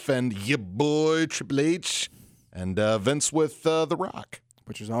 Steph and your boy Triple H and Vince with The Rock.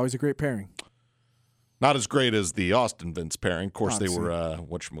 Which is always a great pairing. Not as great as the Austin Vince pairing. Of course, Obviously. they were,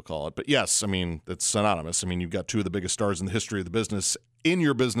 whatchamacallit. But yes, I mean, it's synonymous. I mean, you've got 2 of the biggest stars in the history of the business in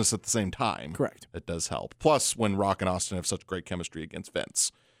your business at the same time. Correct. It does help. Plus, when Rock and Austin have such great chemistry against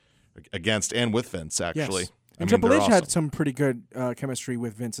Vince. Against and with Vince, actually. Yes. And Triple H had some pretty good chemistry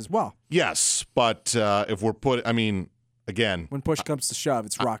with Vince as well. Yes, but if we're again, when push comes to shove,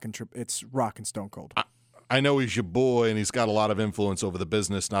 it's Rock and Stone Cold. I know he's your boy, and he's got a lot of influence over the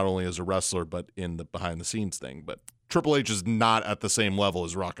business, not only as a wrestler, but in the behind-the-scenes thing. But Triple H is not at the same level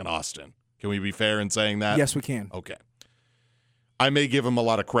as Rock and Austin. Can we be fair in saying that? Yes, we can. Okay. I may give him a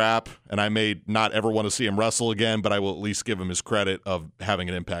lot of crap, and I may not ever want to see him wrestle again, but I will at least give him his credit of having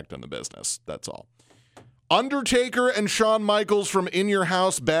an impact on the business. That's all. Undertaker and Shawn Michaels from In Your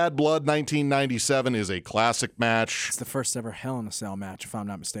House, Bad Blood, 1997 is a classic match. It's the first ever Hell in a Cell match, if I'm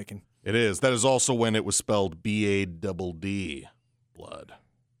not mistaken. It is. That is also when it was spelled B-A-D-D, blood.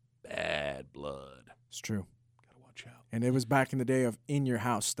 Bad blood. It's true. Gotta watch out. And it was back in the day of In Your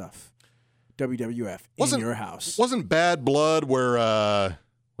House stuff. WWF, In Your House. Wasn't Bad Blood where,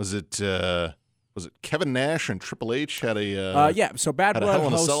 was it Kevin Nash and Triple H had a yeah, so Bad Blood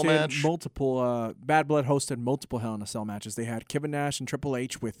hosted multiple Hell in a Cell matches. They had Kevin Nash and Triple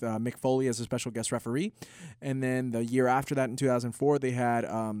H with Mick Foley as a special guest referee. And then the year after that in 2004, they had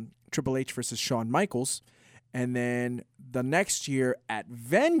Triple H versus Shawn Michaels. And then the next year at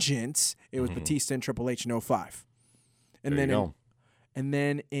Vengeance, it was Batista and Triple H in 05. And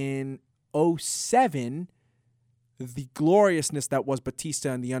then in 07, the gloriousness that was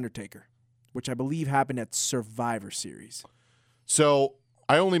Batista and The Undertaker, which I believe happened at Survivor Series. So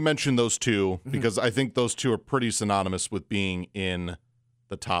I only mentioned those two because I think those two are pretty synonymous with being in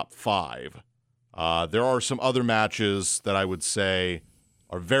the top 5. There are some other matches that I would say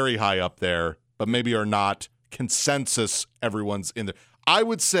are very high up there, but maybe are not consensus everyone's in there. I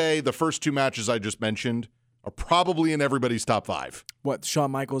would say the first 2 matches I just mentioned are probably in everybody's top 5. What,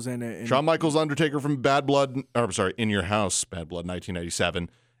 Shawn Michaels and Shawn Michaels, Undertaker from In Your House, Bad Blood 1997,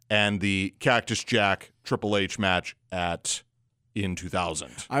 and the Cactus Jack Triple H match in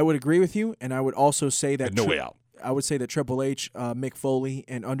 2000. I would agree with you, and I would also say that No Way Out. I would say that Triple H, Mick Foley,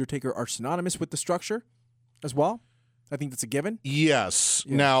 and Undertaker are synonymous with the structure as well. I think that's a given. Yes.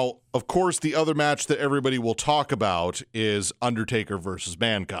 Yeah. Now, of course, the other match that everybody will talk about is Undertaker versus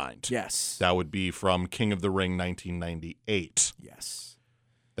Mankind. Yes. That would be from King of the Ring 1998. Yes.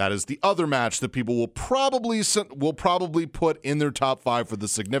 That is the other match that people will probably put in their top 5 for the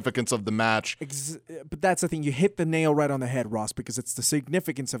significance of the match. But that's the thing. You hit the nail right on the head, Ross, because it's the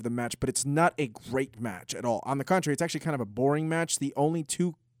significance of the match, but it's not a great match at all. On the contrary, it's actually kind of a boring match. The only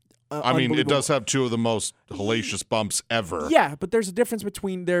two it does have 2 of the most hellacious bumps ever. Yeah, but there's a difference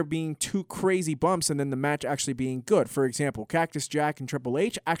between there being 2 crazy bumps and then the match actually being good. For example, Cactus Jack and Triple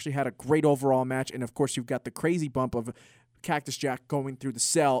H actually had a great overall match, and of course you've got the crazy bump of Cactus Jack going through the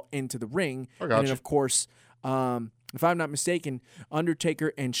cell into the ring. I gotcha. And then, of course, if I'm not mistaken,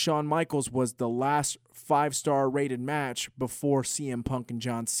 Undertaker and Shawn Michaels was the last 5-star rated match before CM Punk and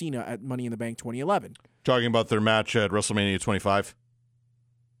John Cena at Money in the Bank 2011. Talking about their match at WrestleMania 25?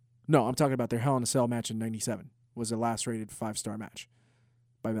 No, I'm talking about their Hell in a Cell match in 97. Was the last rated 5-star match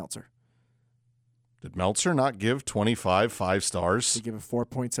by Meltzer. Did Meltzer not give 25 5 stars? They give it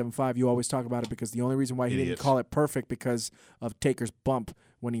 4.75. You always talk about it because the only reason why he didn't call it perfect because of Taker's bump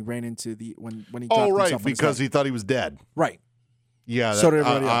when he ran into the when he dropped himself on his because head. he thought he was dead. Right. Yeah. So did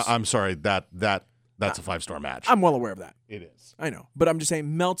everybody else. I'm sorry. That's a 5-star match. I'm well aware of that. It is. I know, but I'm just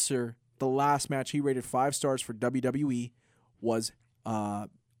saying Meltzer, the last match he rated 5 stars for WWE was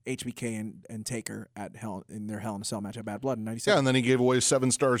HBK and Taker in their Hell in a Cell match at Bad Blood in 97. Yeah, and then he gave away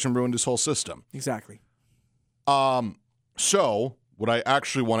 7 stars and ruined his whole system. Exactly. So what I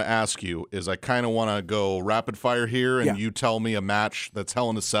actually want to ask you is I kind of want to go rapid fire here, and you tell me a match that's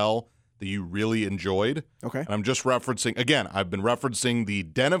Hell in a Cell that you really enjoyed. Okay. And I'm just referencing, again, I've been referencing the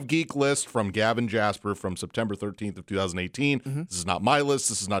Den of Geek list from Gavin Jasper from September 13th of 2018. Mm-hmm. This is not my list.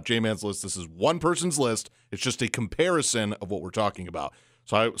 This is not J-Man's list. This is one person's list. It's just a comparison of what we're talking about.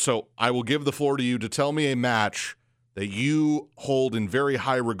 So I will give the floor to you to tell me a match that you hold in very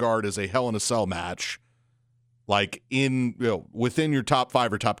high regard as a Hell in a Cell match, like within your top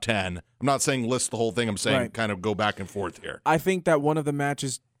 5 or top 10. I'm not saying list the whole thing. I'm saying kind of go back and forth here. I think that one of the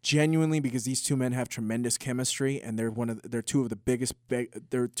matches, genuinely, because these two men have tremendous chemistry and they're two of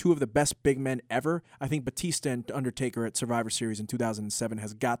the best big men ever. I think Batista and Undertaker at Survivor Series in 2007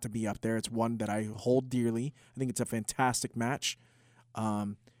 has got to be up there. It's one that I hold dearly. I think it's a fantastic match.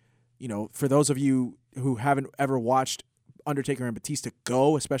 For those of you who haven't ever watched Undertaker and Batista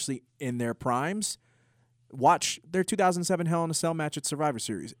go, especially in their primes, watch their 2007 Hell in a Cell match at Survivor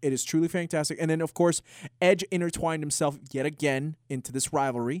Series. It is truly fantastic. And then, of course, Edge intertwined himself yet again into this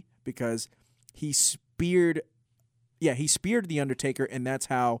rivalry because he speared the Undertaker, and that's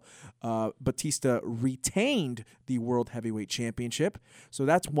how Batista retained the World Heavyweight Championship. So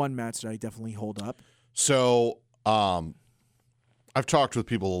that's one match that I definitely hold up. So, I've talked with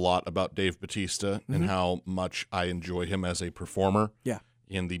people a lot about Dave Batista and how much I enjoy him as a performer. Yeah.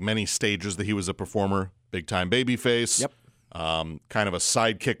 In the many stages that he was a performer, big-time babyface. Yep. Kind of a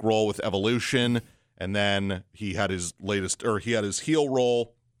sidekick role with Evolution, and then he had his heel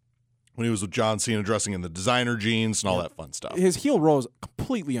role when he was with John Cena dressing in the designer jeans and all that fun stuff. His heel role is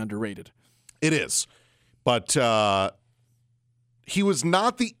completely underrated. It is. But he was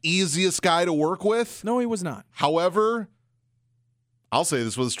not the easiest guy to work with. No, he was not. However, I'll say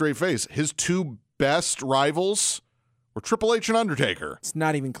this with a straight face. His 2 best rivals were Triple H and Undertaker. It's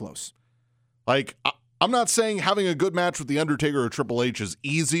not even close. Like, I'm not saying having a good match with The Undertaker or Triple H is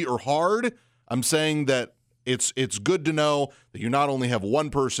easy or hard. I'm saying that it's good to know that you not only have one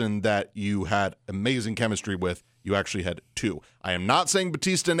person that you had amazing chemistry with, you actually had 2. I am not saying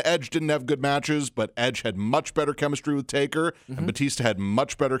Batista and Edge didn't have good matches, but Edge had much better chemistry with Taker, and Batista had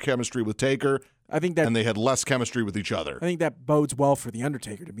much better chemistry with Taker. I think that, and they had less chemistry with each other. I think that bodes well for The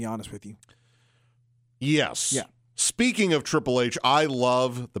Undertaker, to be honest with you. Yes. Yeah. Speaking of Triple H, I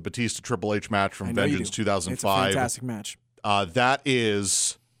love the Batista Triple H match from Vengeance 2005. It's a fantastic match. That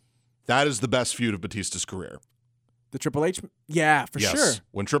is the best feud of Batista's career. The Triple H? Yeah, for sure.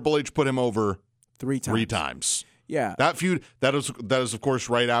 When Triple H put him over 3 times. 3 times. Yeah. That feud, that is of course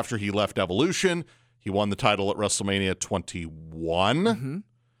right after he left Evolution. He won the title at WrestleMania 21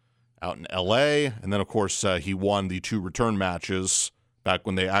 out in L.A. And then, of course, he won the 2 return matches back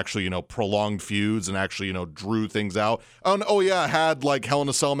when they actually, prolonged feuds and actually, drew things out. And, had like Hell in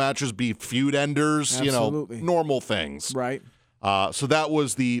a Cell matches be feud enders, Absolutely. Normal things. Right. So that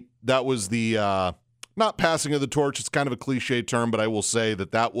was the not passing of the torch. It's kind of a cliche term, but I will say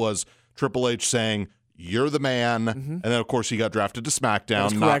that was Triple H saying, "You're the man." And then, of course, he got drafted to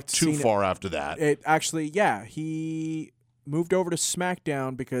SmackDown not too far after that. He moved over to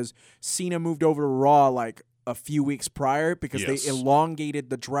SmackDown because Cena moved over to Raw like a few weeks prior because they elongated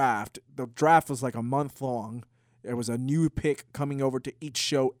the draft. The draft was like a month long. There was a new pick coming over to each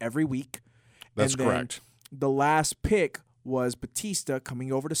show every week. That's correct. The last pick was Batista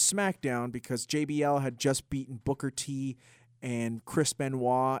coming over to SmackDown because JBL had just beaten Booker T and Chris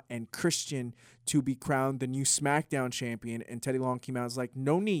Benoit and Christian to be crowned the new SmackDown champion, and Teddy Long came out and was like,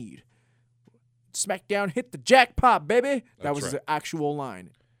 "No need. SmackDown hit the jackpot, baby." That was the actual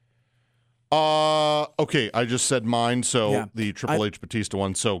line. Okay, I just said mine, so the Triple H Batista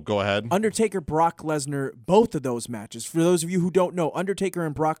one, so go ahead. Undertaker, Brock Lesnar, both of those matches. For those of you who don't know, Undertaker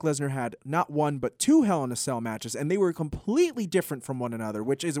and Brock Lesnar had not one, but 2 Hell in a Cell matches, and they were completely different from one another,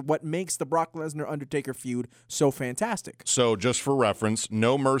 which is what makes the Brock Lesnar-Undertaker feud so fantastic. So, just for reference,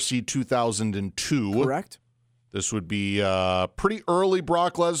 No Mercy 2002. Correct. This would be pretty early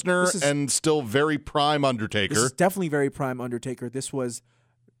Brock Lesnar and still very prime Undertaker. This is definitely very prime Undertaker. This was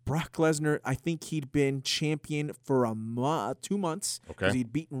Brock Lesnar. I think he'd been champion for 2 months. Okay. Because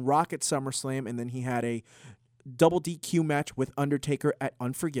he'd beaten Rock at SummerSlam, and then he had a double DQ match with Undertaker at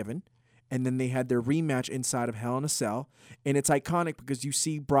Unforgiven. And then they had their rematch inside of Hell in a Cell. And it's iconic because you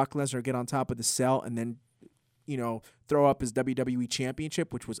see Brock Lesnar get on top of the cell and then throw up his WWE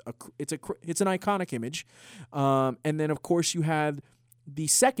Championship, which was it's an iconic image. And then, of course, you had the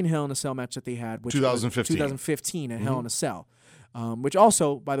second Hell in a Cell match that they had, which 2015. was 2015 at Hell in a Cell, which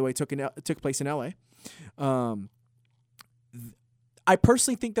also, by the way, took place in LA. I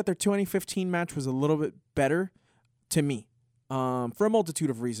personally think that their 2015 match was a little bit better to me for a multitude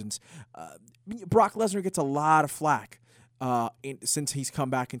of reasons. Brock Lesnar gets a lot of flack since he's come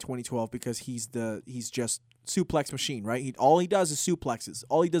back in 2012 because he's just suplex machine, right? All he does is suplexes.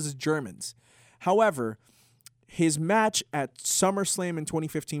 All he does is Germans. However, his match at SummerSlam in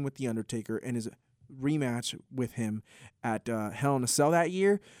 2015 with The Undertaker and his rematch with him at Hell in a Cell that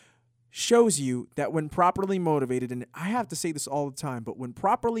year shows you that when properly motivated, and I have to say this all the time, but when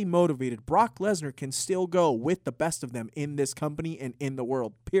properly motivated, Brock Lesnar can still go with the best of them in this company and in the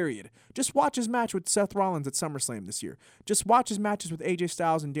world, period. Just watch his match with Seth Rollins at SummerSlam this year. Just watch his matches with AJ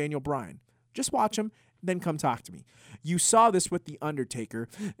Styles and Daniel Bryan. Just watch them, then come talk to me. You saw this with The Undertaker.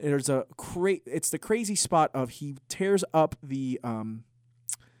 It's the crazy spot of he tears up the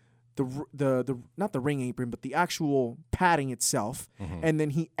not the ring apron, but the actual padding itself, and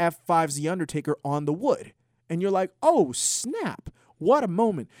then he F5s The Undertaker on the wood. And you're like, oh, snap. What a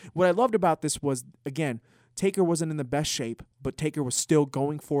moment. What I loved about this was, again, Taker wasn't in the best shape, but Taker was still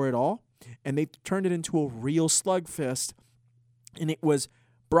going for it all, and they turned it into a real slugfest, and it was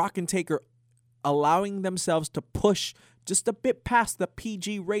Brock and Taker allowing themselves to push just a bit past the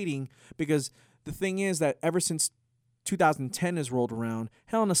PG rating, because the thing is that ever since 2010 has rolled around,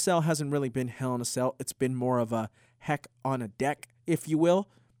 Hell in a Cell hasn't really been Hell in a Cell. It's been more of a heck on a deck, if you will.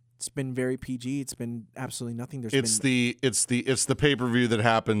 It's been very PG. It's been absolutely nothing. It's the pay-per-view that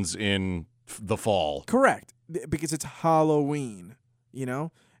happens in the fall. Correct, because it's Halloween,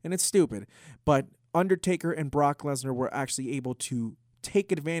 and it's stupid. But Undertaker and Brock Lesnar were actually able to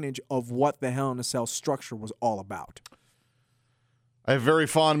take advantage of what the Hell in a Cell structure was all about. I have very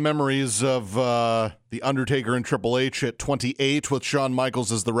fond memories of The Undertaker and Triple H at 28 with Shawn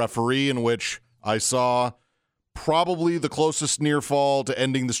Michaels as the referee, in which I saw probably the closest near fall to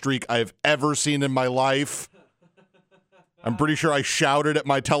ending the streak I have ever seen in my life. I'm pretty sure I shouted at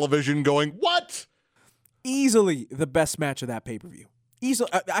my television going, "What?" Easily the best match of that pay-per-view.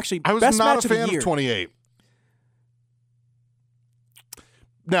 Actually, I was best not match a fan of 28.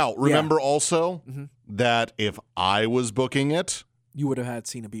 Now, remember also that if I was booking it, you would have had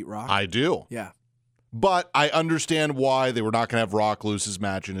Cena beat Rock. I do. Yeah. But I understand why they were not going to have Rock lose his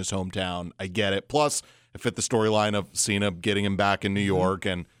match in his hometown. I get it. Plus, it fit the storyline of Cena getting him back in New York.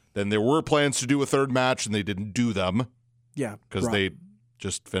 And then there were plans to do a third match, and they didn't do them. Yeah. Because they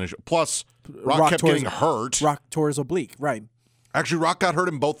just finished. Plus, Rock kept getting hurt. Rock tore his oblique, right. Actually, Rock got hurt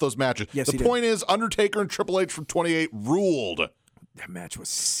in both those matches. Yes, the point is, Undertaker and Triple H from 28 ruled. That match was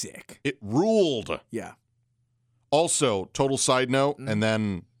sick. It ruled. Yeah. Also, total side note, and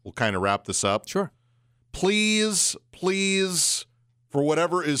then we'll kind of wrap this up. Sure. Please, for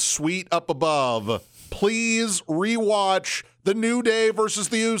whatever is sweet up above, please rewatch The New Day versus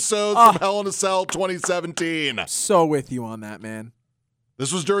the Usos from Hell in a Cell 2017. So with you on that, man.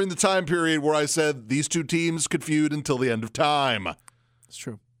 This was during the time period where I said these two teams could feud until the end of time. It's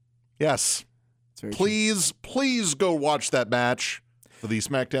true. Yes. Please go watch that match for the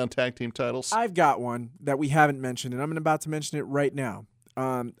SmackDown Tag Team titles. I've got one that we haven't mentioned, and I'm about to mention it right now.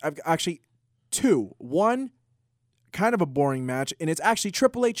 I've actually two. One, kind of a boring match, and it's actually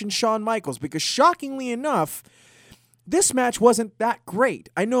Triple H and Shawn Michaels, because shockingly enough, this match wasn't that great.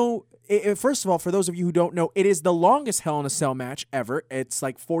 I know, first of all, for those of you who don't know, it is the longest Hell in a Cell match ever. It's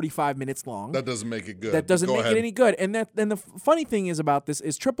like 45 minutes long. That doesn't make it good. That doesn't make it any good. And the funny thing is about this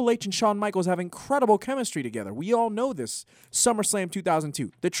is Triple H and Shawn Michaels have incredible chemistry together. We all know this. SummerSlam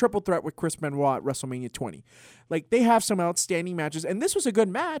 2002, the triple threat with Chris Benoit at WrestleMania 20. Like, they have some outstanding matches, and this was a good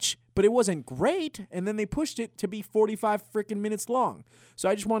match, but it wasn't great, and then they pushed it to be 45 freaking minutes long. So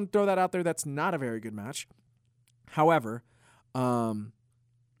I just want to throw that out there. That's not a very good match. However, the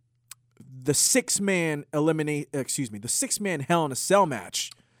six-man Hell in a Cell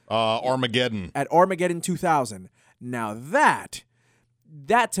match. Armageddon. At Armageddon 2000. Now that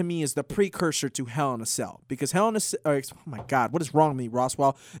to me is the precursor to Hell in a Cell. Because Hell in a Cell, oh my God, what is wrong with me,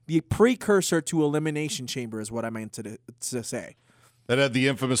 Roswell? The precursor to Elimination Chamber is what I meant to say. That had the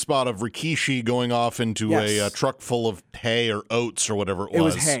infamous spot of Rikishi going off into a truck full of hay or oats or whatever it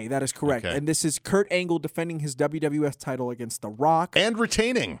was. It was hay, that is correct. Okay. And this is Kurt Angle defending his WWF title against The Rock. And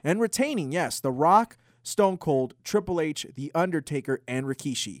retaining, yes. The Rock, Stone Cold, Triple H, The Undertaker, and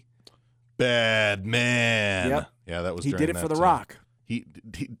Rikishi. Bad man. Yep. Yeah, that was He during did it that for The time. Rock. He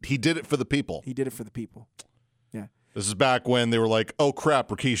did it for the people. He did it for the people. Yeah. This is back when they were like, oh, crap,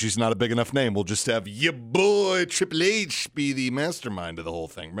 Rikishi's not a big enough name. We'll just have your boy Triple H be the mastermind of the whole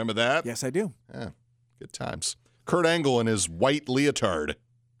thing. Remember that? Yes, I do. Yeah, good times. Kurt Angle in his white leotard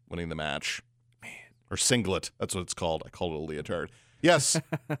winning the match. Man. Or singlet. That's what it's called. I called it a leotard. Yes.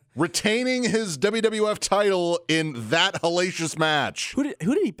 Retaining his WWF title in that hellacious match. Did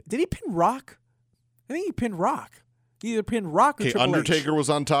he pin Rock? I think he pinned Rock. He either pinned Rock or Triple H. Undertaker was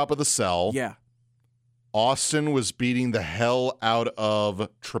on top of the cell. Yeah. Austin was beating the hell out of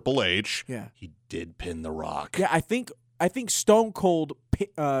Triple H. Yeah. He did pin The Rock. Yeah, I think Stone Cold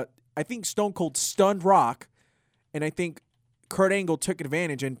stunned Rock, and I think Kurt Angle took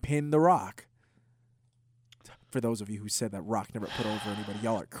advantage and pinned The Rock. For those of you who said that Rock never put over anybody,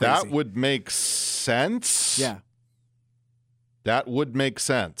 y'all are crazy. That would make sense. Yeah. That would make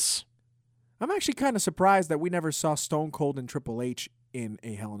sense. I'm actually kind of surprised that we never saw Stone Cold and Triple H in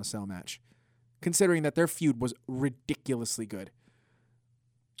a Hell in a Cell match, considering that their feud was ridiculously good.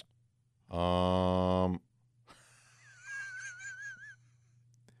 Whenever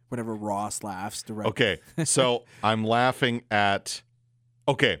Ross laughs directly. Okay, so I'm laughing at...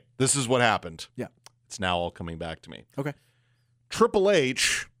 Okay, this is what happened. Yeah. It's now all coming back to me. Okay. Triple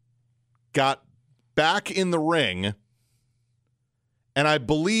H got back in the ring, and I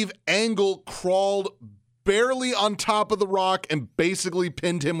believe Angle crawled barely on top of The Rock and basically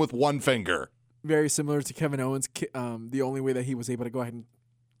pinned him with one finger. Very similar to Kevin Owens. The only way that he was able to go ahead and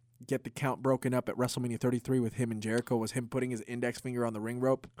get the count broken up at WrestleMania 33 with him and Jericho was him putting his index finger on the ring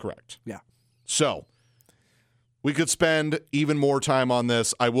rope. Correct. Yeah. So, we could spend even more time on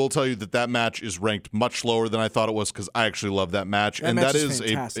this. I will tell you that match is ranked much lower than I thought it was because I actually love that match. That match is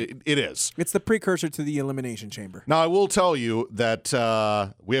fantastic. It is. It's the precursor to the Elimination Chamber. Now, I will tell you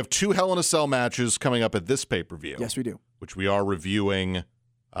that we have 2 Hell in a Cell matches coming up at this pay-per-view. Yes, we do. Which we are reviewing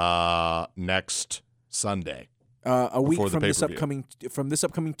next Sunday. A week from this pay-per-view.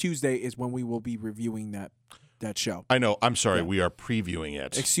 upcoming Tuesday is when we will be reviewing that show. I know. I'm sorry. Yeah. We are previewing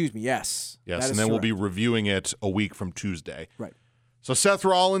it. Excuse me. Yes. Yes, and then we'll be reviewing it a week from Tuesday. Right. So Seth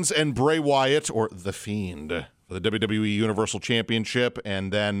Rollins and Bray Wyatt, or The Fiend, for the WWE Universal Championship,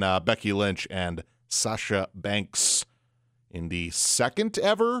 and then Becky Lynch and Sasha Banks in the second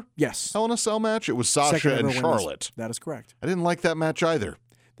ever Hell in a Cell match. It was Sasha and Charlotte. That is correct. I didn't like that match either.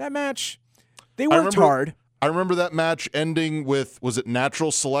 That match, they worked hard. I remember that match ending with, was it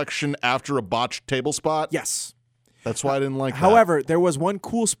natural selection after a botched table spot? Yes. That's why I didn't like that. However, there was one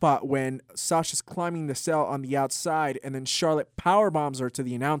cool spot when Sasha's climbing the cell on the outside and then Charlotte powerbombs her to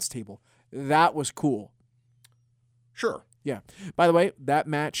the announce table. That was cool. Sure. Yeah. By the way, that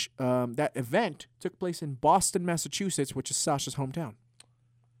match, that event took place in Boston, Massachusetts, which is Sasha's hometown.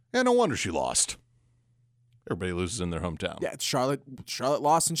 Yeah, no wonder she lost. Everybody loses in their hometown. Yeah, it's Charlotte. Charlotte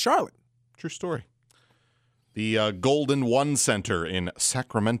lost in Charlotte. True story. The Golden One Center in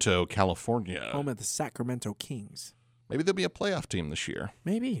Sacramento, California. Home of the Sacramento Kings. Maybe they'll be a playoff team this year.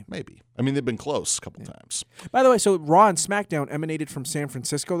 Maybe. I mean, they've been close a couple times. By the way, so Raw and SmackDown emanated from San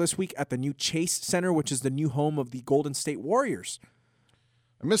Francisco this week at the new Chase Center, which is the new home of the Golden State Warriors.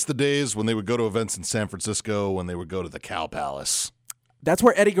 I miss the days when they would go to events in San Francisco, when they would go to the Cow Palace. That's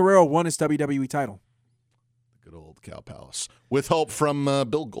where Eddie Guerrero won his WWE title. Good old Cow Palace. With help from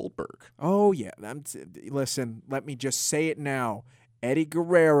Bill Goldberg. Oh, yeah. Listen, let me just say it now. Eddie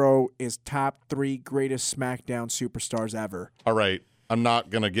Guerrero is top 3 greatest SmackDown superstars ever. All right. I'm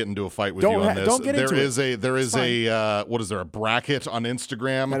not going to get into a fight with you on this. Don't get into it. There is a bracket on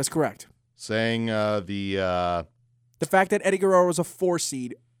Instagram? That is correct. Saying the fact that Eddie Guerrero is a 4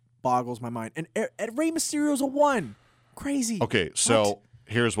 seed boggles my mind. And Rey Mysterio is a 1. Crazy. Okay, so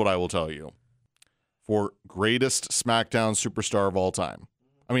here's what I will tell you. For greatest SmackDown superstar of all time.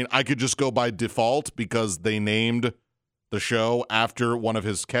 I mean, I could just go by default because they named the show after one of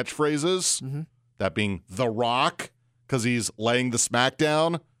his catchphrases, that being The Rock, because he's laying the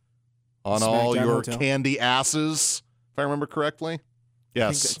smackdown on all your Hotel. candy asses, if I remember correctly.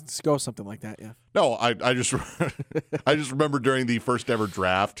 Yes. Let's go something like that, yeah. No, I just I just remember during the first ever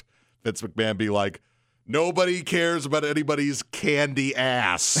draft, Vince McMahon be like, nobody cares about anybody's candy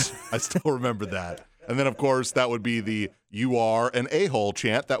ass. I still remember that. And then, of course, that would be the "You are an a-hole"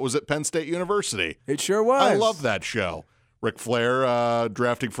 chant that was at Penn State University. It sure was. I love that show. Ric Flair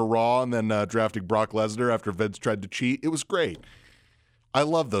drafting for Raw and then drafting Brock Lesnar after Vince tried to cheat. It was great. I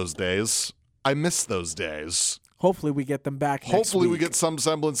love those days. I miss those days. Hopefully we get them back next Hopefully we week. get some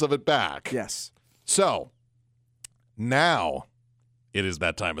semblance of it back. Yes. So, now it is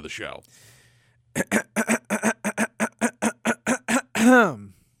that time of the show.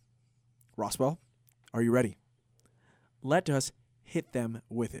 Roswell, are you ready? Let us hit them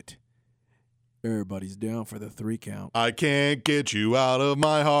with it. Everybody's down for the 3 count. I can't get you out of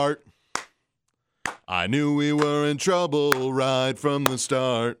my heart. I knew we were in trouble right from the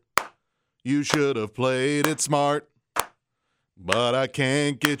start. You should have played it smart. But I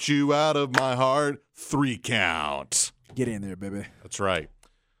can't get you out of my heart. 3 count. Get in there, baby. That's right.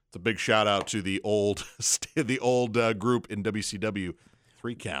 It's a big shout out to the old group in WCW.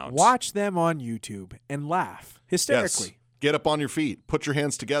 3 count. Watch them on YouTube and laugh hysterically. Yes. Get up on your feet. Put your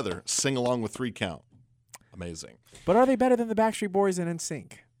hands together. Sing along with 3 count. Amazing. But are they better than the Backstreet Boys and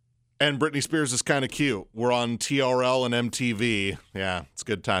NSYNC? And Britney Spears is kind of cute. We're on TRL and MTV. Yeah, it's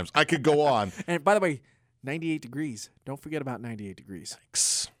good times. I could go on. And by the way, 98 Degrees. Don't forget about 98 Degrees.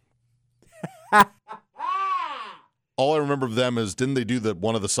 Yikes. All I remember of them is, didn't they do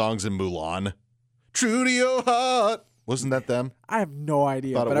one of the songs in Mulan? True to your heart. Wasn't that them? I have no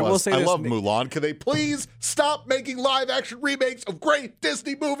idea. Thought but it I will was. say I this. love Mulan. Can they please stop making live action remakes of great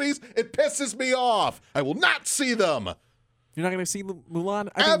Disney movies? It pisses me off. I will not see them. You're not going to see Mulan?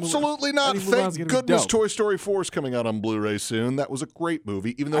 Absolutely not. Thank goodness Toy Story 4 is coming out on Blu-ray soon. That was a great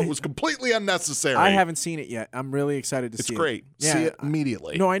movie, even though it was completely unnecessary. I haven't seen it yet. I'm really excited to see it. It's great. Yeah, see it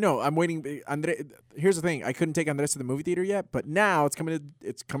immediately. No, I know. I'm waiting. Here's the thing. I couldn't take Andres to the movie theater yet, but now it's coming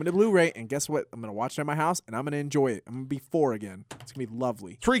to Blu-ray, and guess what? I'm going to watch it at my house, and I'm going to enjoy it. I'm going to be 4 again. It's going to be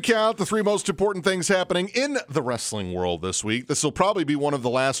lovely. 3 count, the 3 most important things happening in the wrestling world this week. This will probably be one of the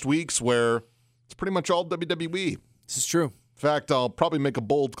last weeks where it's pretty much all WWE. This is true. In fact, I'll probably make a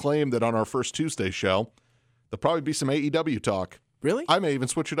bold claim that on our first Tuesday show, there'll probably be some AEW talk. Really? I may even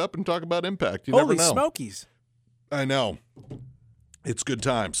switch it up and talk about Impact. You never know. Holy smokies. I know. It's good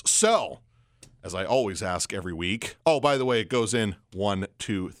times. So, as I always ask every week, oh, by the way, it goes in 1,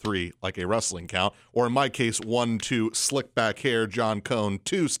 2, 3, like a wrestling count, or in my case, 1, 2, slick back hair, John Cone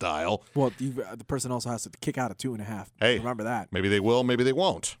 2 style. Well, the person also has to kick out a 2.5. Hey, remember that. Maybe they will, maybe they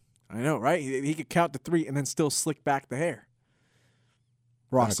won't. I know, right? He could count to 3 and then still slick back the hair.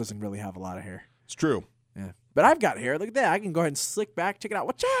 Ross doesn't really have a lot of hair. It's true. Yeah. But I've got hair. Look at that. I can go ahead and slick back. Check it out.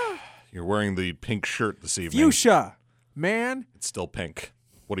 Watch out. You're wearing the pink shirt this evening. Fuchsia, man. It's still pink.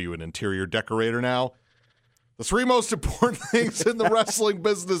 What are you, an interior decorator now? The 3 most important things in the wrestling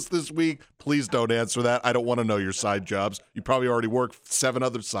business this week. Please don't answer that. I don't want to know your side jobs. You probably already work 7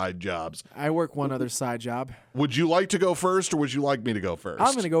 other side jobs. I work 1 other side job. Would you like to go first, or would you like me to go first?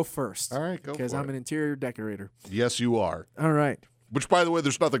 I'm going to go first. All right, go for it. Because I'm an interior decorator. Yes, you are. All right. Which, by the way,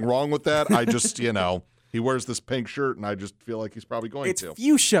 there's nothing wrong with that. I just, he wears this pink shirt, and I just feel like he's probably going to. It's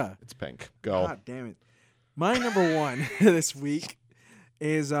fuchsia. It's pink. Go. God damn it. My number 1 this week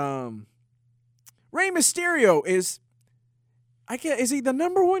is Rey Mysterio is he the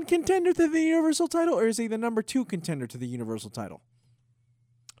number 1 contender to the Universal title, or is he the number 2 contender to the Universal title?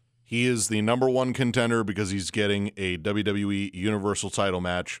 He is the number 1 contender because he's getting a WWE Universal title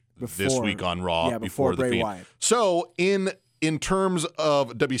match this week on Raw. Yeah, before the Bray Fiend. Wyatt. So in terms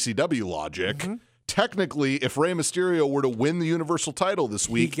of WCW logic, technically, if Rey Mysterio were to win the Universal title this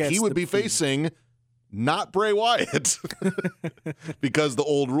week, he would be facing not Bray Wyatt. Because the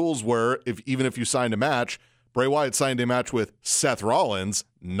old rules were, even if you signed a match, Bray Wyatt signed a match with Seth Rollins,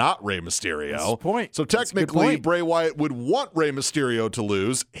 not Rey Mysterio. That's the point. So technically, Bray Wyatt would want Rey Mysterio to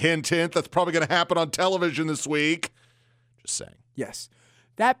lose. Hint, hint, that's probably going to happen on television this week. Just saying. Yes.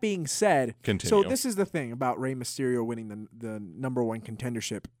 That being said, Continue. So this is the thing about Rey Mysterio winning the number one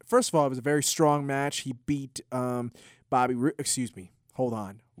contendership. First of all, it was a very strong match. He beat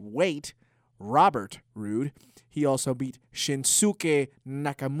Robert Roode. He also beat Shinsuke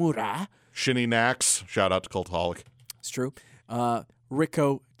Nakamura. Shinny Nax, shout out to Cultaholic. It's true.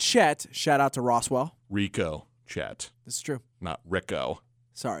 Rico Chet, shout out to Roswell. Rico Chet. This is true. Not Rico.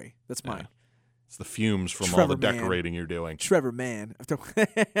 Sorry, that's mine. It's the fumes from Trevor all the decorating Mann. you're doing. Trevor Mann.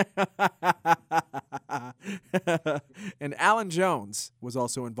 And Alan Jones was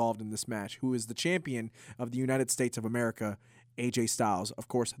also involved in this match, who is the champion of the United States of America, AJ Styles. Of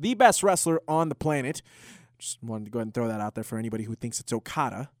course, the best wrestler on the planet. Just wanted to go ahead and throw that out there for anybody who thinks it's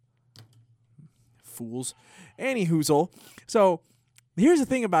Okada. Fools. Anyhoozle. So here's the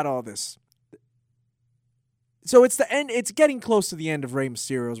thing about all this. So it's the end. It's getting close to the end of Rey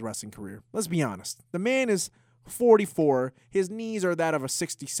Mysterio's wrestling career. Let's be honest. The man is 44. His knees are that of a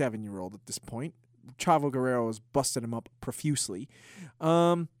 67-year-old at this point. Chavo Guerrero has busted him up profusely.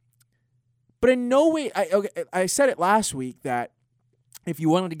 But in no way, I said it last week that if you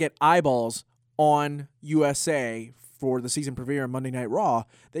wanted to get eyeballs on USA for the season premiere on Monday Night Raw,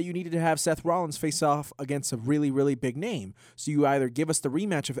 that you needed to have Seth Rollins face off against a really, really big name. So you either give us the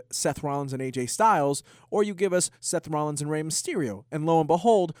rematch of Seth Rollins and AJ Styles, or you give us Seth Rollins and Rey Mysterio. And lo and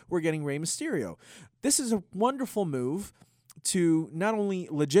behold, we're getting Rey Mysterio. This is a wonderful move to not only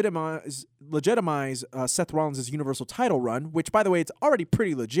legitimize Seth Rollins' Universal title run, which, by the way, it's already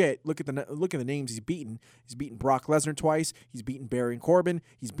pretty legit. Look at the names he's beaten. He's beaten Brock Lesnar twice. He's beaten Baron Corbin.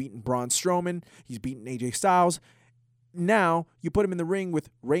 He's beaten Braun Strowman. He's beaten AJ Styles. Now, you put him in the ring with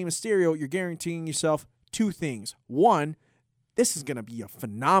Rey Mysterio, you're guaranteeing yourself two things. One, this is going to be a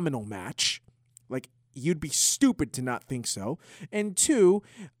phenomenal match. Like, you'd be stupid to not think so. And two,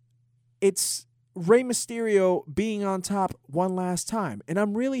 it's Rey Mysterio being on top one last time. And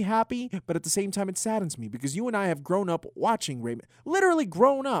I'm really happy, but at the same time it saddens me because you and I have grown up watching literally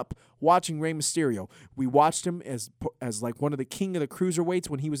grown up watching Rey Mysterio. We watched him as like one of the king of the cruiserweights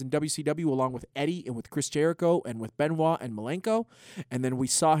when he was in WCW along with Eddie and with Chris Jericho and with Benoit and Malenko. And then we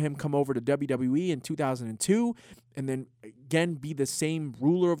saw him come over to WWE in 2002 and then again be the same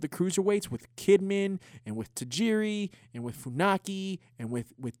ruler of the cruiserweights with Kidman and with Tajiri and with Funaki and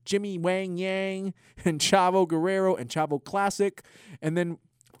with Jimmy Wang Yang and Chavo Guerrero and Chavo Classic. And then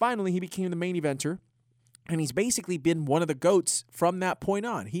finally he became the main eventer. And he's basically been one of the GOATs from that point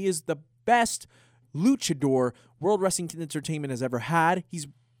on. He is the best luchador World Wrestling Entertainment has ever had. He's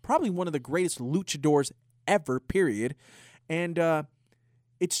probably one of the greatest luchadors ever, period. And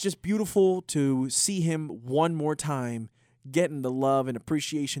it's just beautiful to see him one more time getting the love and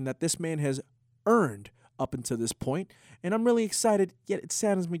appreciation that this man has earned up until this point. And I'm really excited, yet it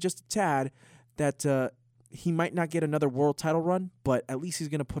saddens me just a tad that he might not get another world title run, but at least he's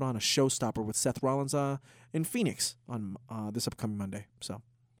going to put on a showstopper with Seth Rollins in Phoenix on this upcoming Monday. So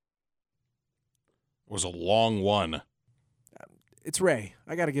it was a long one. It's Rey.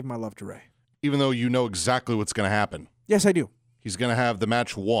 I got to give my love to Rey. Even though you know exactly what's going to happen. Yes, I do. He's going to have the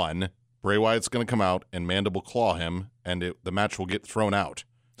match won. Bray Wyatt's going to come out and Mandible Claw him, and the match will get thrown out.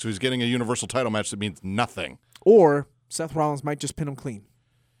 So he's getting a Universal title match that means nothing. Or Seth Rollins might just pin him clean.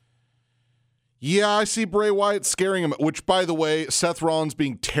 Yeah, I see Bray Wyatt scaring him, which, by the way, Seth Rollins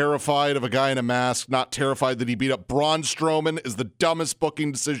being terrified of a guy in a mask, not terrified that he beat up Braun Strowman, is the dumbest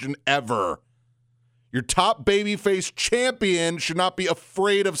booking decision ever. Your top babyface champion should not be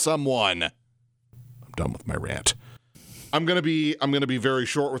afraid of someone. I'm done with my rant. I'm gonna be very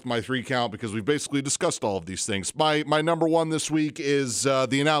short with my 3 count because we've basically discussed all of these things. My number one this week is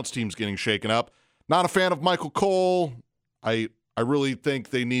the announce team's getting shaken up. Not a fan of Michael Cole. I really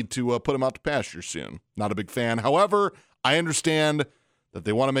think they need to put him out to pasture soon. Not a big fan. However, I understand that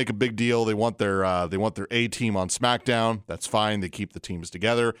they want to make a big deal. They want their A team on SmackDown. That's fine. They keep the teams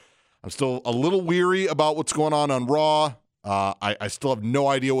together. I'm still a little weary about what's going on Raw. I still have no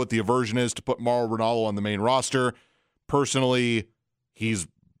idea what the aversion is to put Mauro Ranallo on the main roster. Personally, he's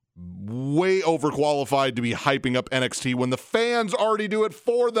way overqualified to be hyping up NXT when the fans already do it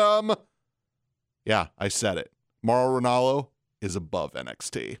for them. Yeah, I said it. Mauro Ranallo is above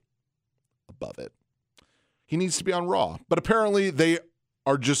NXT. Above it. He needs to be on Raw. But apparently they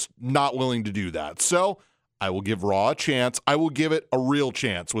are just not willing to do that. So I will give Raw a chance. I will give it a real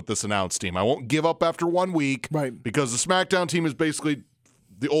chance with this announced team. I won't give up after 1 week. Right. Because the SmackDown team is basically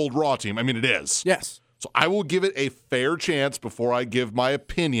the old Raw team. I mean, it is. Yes. So I will give it a fair chance before I give my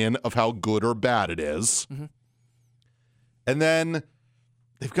opinion of how good or bad it is. Mm-hmm. And then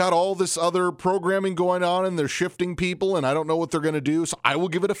they've got all this other programming going on, and they're shifting people, and I don't know what they're going to do. So I will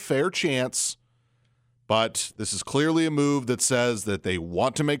give it a fair chance. But this is clearly a move that says that they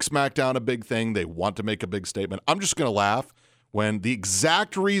want to make SmackDown a big thing. They want to make a big statement. I'm just going to laugh when the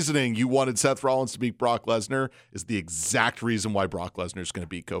exact reasoning you wanted Seth Rollins to beat Brock Lesnar is the exact reason why Brock Lesnar is going to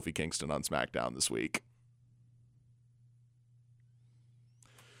beat Kofi Kingston on SmackDown this week.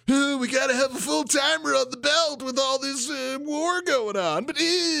 We got to have a full-timer on the belt with all this war going on. But,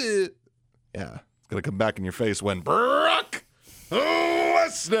 yeah, it's going to come back in your face when Brock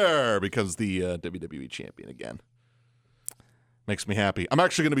Lesnar becomes the WWE champion again. Makes me happy. I'm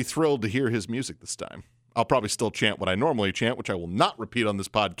actually going to be thrilled to hear his music this time. I'll probably still chant what I normally chant, which I will not repeat on this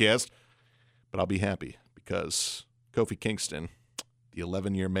podcast, but I'll be happy because Kofi Kingston, the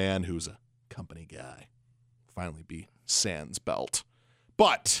 11-year man who's a company guy, finally be sans belt.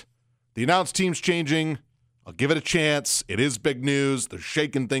 But the announced team's changing. I'll give it a chance. It is big news. They're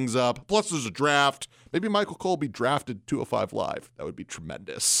shaking things up. Plus, there's a draft. Maybe Michael Cole will be drafted 205 Live. That would be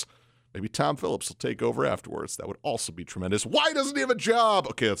tremendous. Maybe Tom Phillips will take over afterwards. That would also be tremendous. Why doesn't he have a job?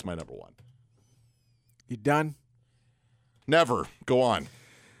 Okay, that's my number one. You done? Never. Go on.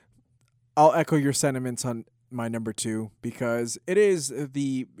 I'll echo your sentiments on my number two because it is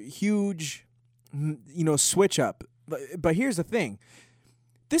the huge, switch up. But here's the thing.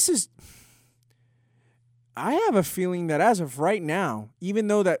 I have a feeling that as of right now, even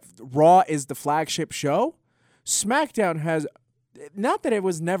though that Raw is the flagship show, SmackDown has, not that it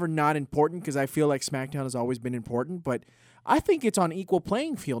was never not important because I feel like SmackDown has always been important, but I think it's on equal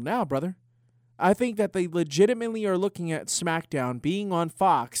playing field now, brother. I think that they legitimately are looking at SmackDown being on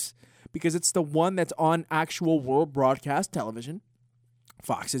Fox because it's the one that's on actual world broadcast television.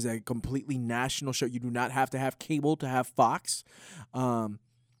 Fox is a completely national show. You do not have to have cable to have Fox.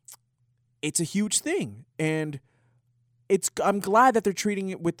 It's a huge thing, and I'm glad that they're treating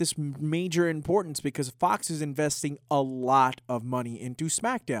it with this major importance because Fox is investing a lot of money into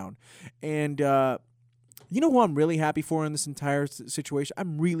SmackDown. And you know who I'm really happy for in this entire situation?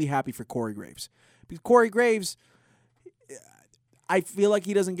 I'm really happy for Corey Graves. Because Corey Graves, I feel like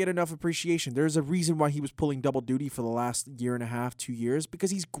he doesn't get enough appreciation. There's a reason why he was pulling double duty for the last year and a half, 2 years,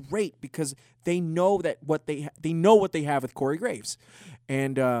 because he's great, because they know that what they have with Corey Graves.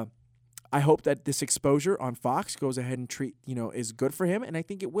 And I hope that this exposure on Fox goes ahead and is good for him, and I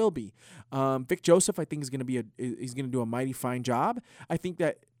think it will be. Vic Joseph, I think, is going to do a mighty fine job. I think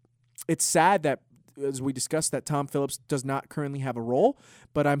that it's sad that, as we discussed, that Tom Phillips does not currently have a role,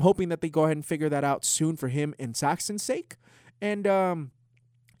 but I'm hoping that they go ahead and figure that out soon for him and Saxton's sake. And I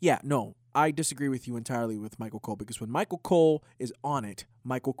disagree with you entirely with Michael Cole, because when Michael Cole is on it,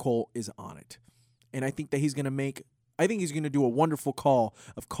 Michael Cole is on it, and I think that he's going to do a wonderful call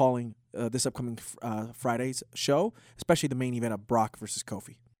of calling this upcoming Friday's show, especially the main event of Brock versus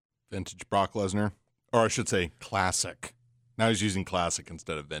Kofi. Vintage Brock Lesnar, or I should say classic. Now he's using classic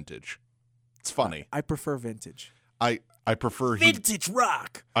instead of vintage. It's funny. I prefer vintage. I prefer vintage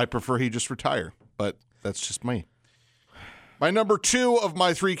rock. I prefer he just retire, but that's just me. My number two of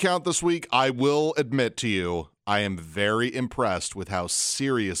my 3 count this week, I will admit to you, I am very impressed with how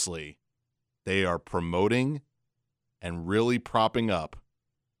seriously they are promoting and really propping up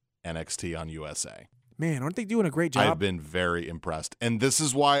NXT on USA. Man, aren't they doing a great job? I've been very impressed. And this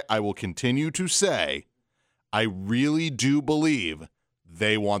is why I will continue to say I really do believe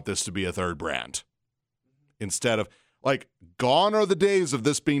they want this to be a third brand. Instead of, gone are the days of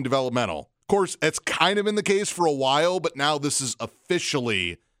this being developmental. Of course, it's kind of been the case for a while, but now this is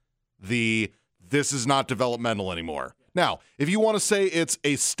officially this is not developmental anymore. Now, if you want to say it's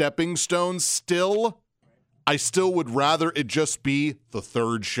a stepping stone I still would rather it just be the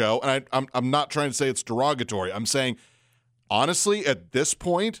third show. And I'm not trying to say it's derogatory. I'm saying, honestly, at this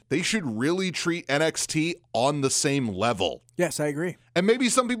point, they should really treat NXT on the same level. Yes, I agree. And maybe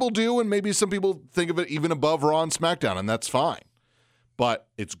some people do, and maybe some people think of it even above Raw and SmackDown, and that's fine. But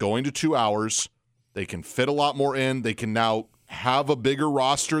it's going to 2 hours. They can fit a lot more in. They can now have a bigger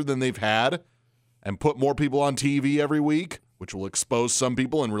roster than they've had and put more people on TV every week, which will expose some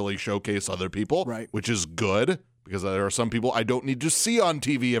people and really showcase other people, right? Which is good, because there are some people I don't need to see on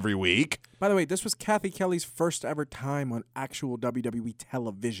TV every week. By the way, this was Kathy Kelly's first ever time on actual WWE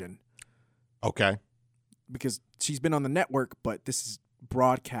television. Okay. Because she's been on the network, but this is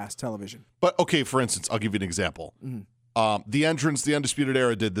broadcast television. But, okay, for instance, I'll give you an example. Mm-hmm. The entrance the Undisputed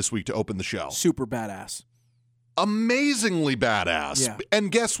Era did this week to open the show. Super badass. amazingly badass. Yeah.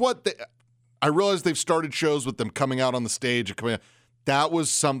 And guess what? I realize they've started shows with them coming out on the stage and coming out. That was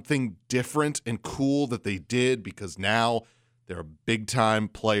something different and cool that they did because now they're a big-time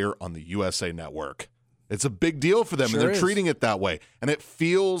player on the USA Network. It's a big deal for them, Sure and they're is. treating it that way. And it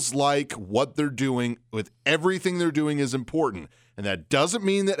feels like what they're doing with everything they're doing is important. And that doesn't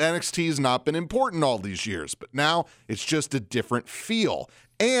mean that NXT has not been important all these years, but now it's just a different feel.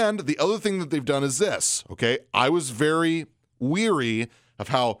 And the other thing that they've done is this, okay? I was very weary of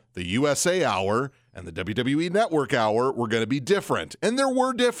how the USA Hour and the WWE Network Hour were going to be different. And there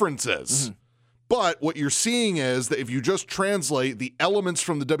were differences. Mm-hmm. But what you're seeing is that if you just translate the elements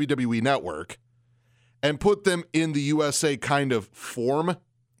from the WWE Network and put them in the USA kind of form,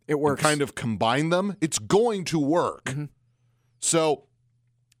 it works. Kind of combine them, it's going to work. Mm-hmm. So,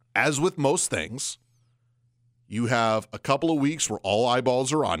 as with most things, you have a couple of weeks where all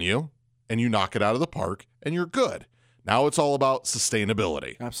eyeballs are on you, and you knock it out of the park, and you're good. Now it's all about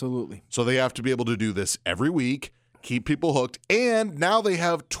sustainability. Absolutely. So they have to be able to do this every week, keep people hooked, and now they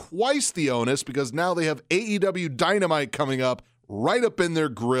have twice the onus because now they have AEW Dynamite coming up right up in their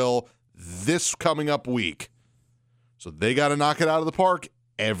grill this coming up week. So they got to knock it out of the park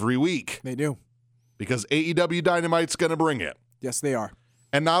every week. They do. Because AEW Dynamite's going to bring it. Yes, they are.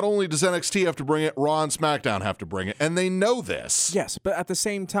 And not only does NXT have to bring it, Raw and SmackDown have to bring it, and they know this. Yes, but at the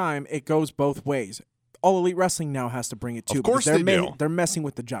same time, it goes both ways. All Elite Wrestling now has to bring it too. Of course they do. They're messing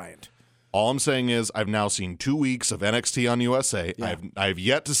with the giant. All I'm saying is I've now seen 2 weeks of NXT on USA. Yeah. I've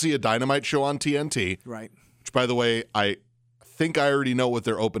yet to see a Dynamite show on TNT. Right. Which, by the way, I think I already know what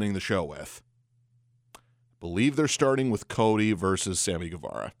they're opening the show with. I believe they're starting with Cody versus Sammy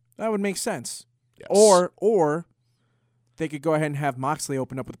Guevara. That would make sense. Yes. Or they could go ahead and have Moxley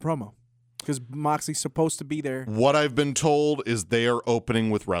open up with a promo because Moxley's supposed to be there. What I've been told is they are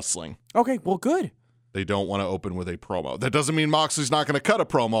opening with wrestling. Okay, well, good. They don't want to open with a promo. That doesn't mean Moxley's not going to cut a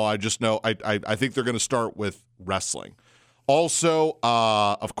promo. I just know I think they're going to start with wrestling. Also,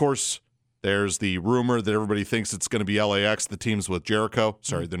 of course, there's the rumor that everybody thinks it's going to be LAX, the teams with Jericho.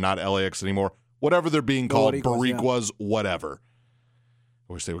 Sorry, they're not LAX anymore. Whatever they're being called, Bariquas, whatever.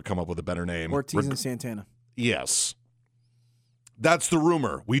 I wish they would come up with a better name. Ortiz and Santana. Yes. That's the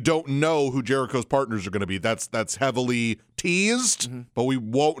rumor. We don't know who Jericho's partners are going to be. That's heavily teased, but we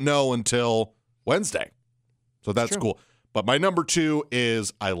won't know until Wednesday. So that's cool. But my number 2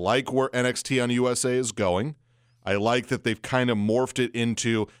 is I like where NXT on USA is going. I like that they've kind of morphed it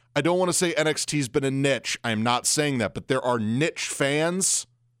into, I don't want to say NXT's been a niche. I'm not saying that, but there are niche fans,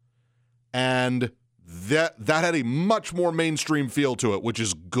 and that had a much more mainstream feel to it, which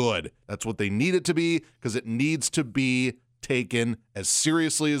is good. That's what they need it to be because it needs to be taken as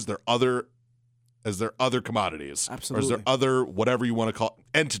seriously as their other commodities. Absolutely. Or as their other, whatever you want to call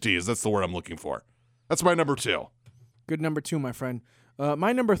entities. That's the word I'm looking for. That's my number 2. Good number 2, my friend.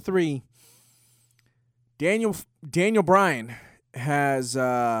 My number 3, Daniel Bryan is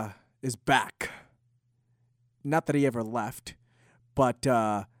back. Not that he ever left, but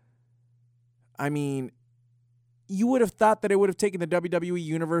I mean, you would have thought that it would have taken the WWE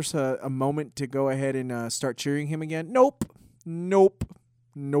Universe a moment to go ahead and start cheering him again. Nope.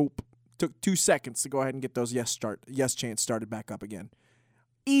 Took 2 seconds to go ahead and get those yes chants started back up again.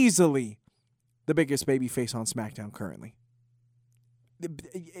 Easily the biggest babyface on SmackDown currently.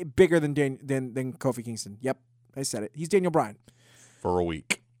 Bigger than Kofi Kingston. Yep, I said it. He's Daniel Bryan. For a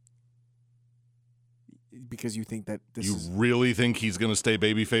week. Because you think that You really think he's going to stay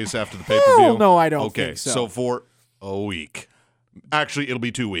babyface after the pay-per-view? Hell no, I don't think so. So for a week. Actually, it'll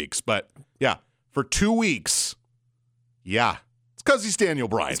be 2 weeks. But, yeah, for 2 weeks, yeah. It's because he's Daniel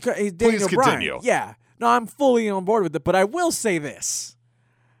Bryan. He's Daniel Please Bryan. continue. Yeah. No, I'm fully on board with it. But I will say this.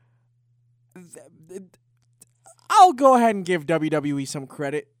 I'll go ahead and give WWE some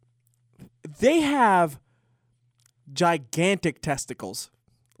credit. They have gigantic testicles.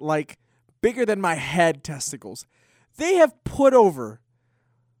 Like, bigger than my head testicles. They have put over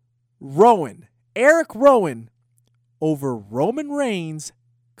Erick Rowan, over Roman Reigns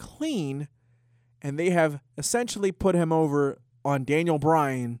clean, and they have essentially put him over on Daniel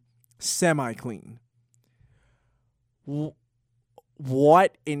Bryan semi-clean.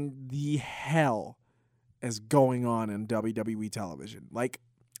 What in the hell is going on in WWE television? Like,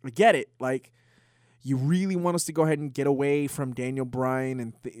 I get it. Like, you really want us to go ahead and get away from Daniel Bryan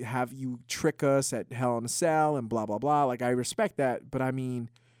and have you trick us at Hell in a Cell and blah, blah, blah. Like, I respect that. But, I mean,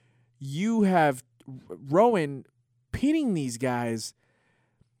 you have Rowan pinning these guys.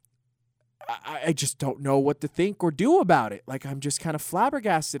 I just don't know what to think or do about it. Like, I'm just kind of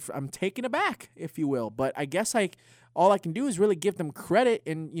flabbergasted. I'm taken aback, if you will. But I guess all I can do is really give them credit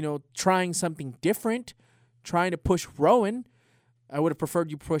in, trying something different, trying to push Rowan. I would have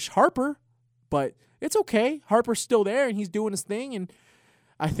preferred you push Harper, but it's okay. Harper's still there, and he's doing his thing, and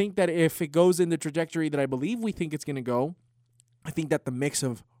I think that if it goes in the trajectory that I believe we think it's going to go, I think that the mix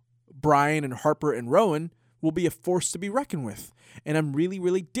of Bryan and Harper and Rowan will be a force to be reckoned with. And I'm really,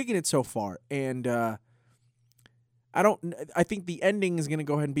 really digging it so far. And I think the ending is going to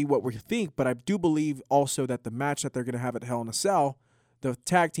go ahead and be what we think, but I do believe also that the match that they're going to have at Hell in a Cell, the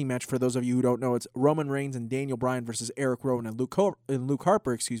tag team match, for those of you who don't know, it's Roman Reigns and Daniel Bryan versus Erick Rowan and Luke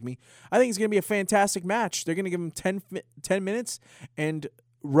Harper, excuse me. I think it's going to be a fantastic match. They're going to give them 10 minutes, and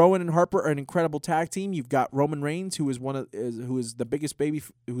Rowan and Harper are an incredible tag team. You've got Roman Reigns, who is the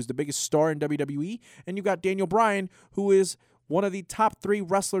biggest star in WWE, and you've got Daniel Bryan, who is one of the top 3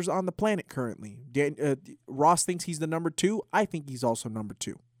 wrestlers on the planet currently. Ross thinks he's the number 2. I think he's also number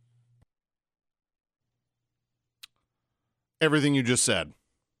 2. Everything you just said.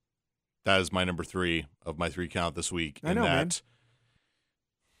 That is my number 3 of my 3 count this week. I know, man.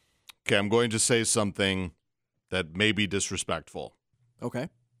 Okay, I'm going to say something that may be disrespectful. Okay.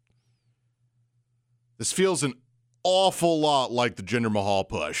 This feels an awful lot like the Jinder Mahal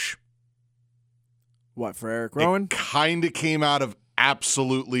push. What, for Erick Rowan? It kind of came out of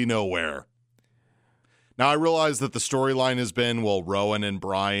absolutely nowhere. Now, I realize that the storyline has been, well, Rowan and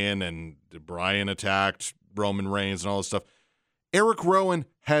Bryan attacked Roman Reigns and all this stuff. Erick Rowan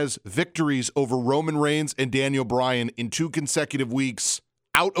has victories over Roman Reigns and Daniel Bryan in 2 consecutive weeks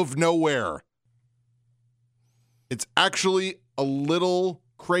out of nowhere. It's actually a little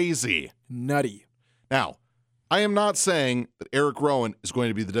crazy. Nutty. Now, I am not saying that Erick Rowan is going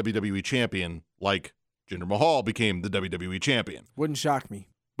to be the WWE champion like Jinder Mahal became the WWE champion. Wouldn't shock me.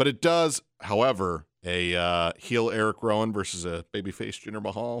 But it does, however, a heel Erick Rowan versus a babyface Jinder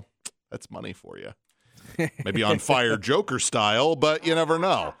Mahal, that's money for you. Maybe on fire Joker style, but you never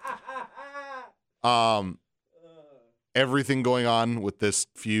know. Everything going on with this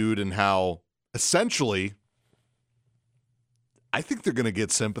feud and how essentially I think they're going to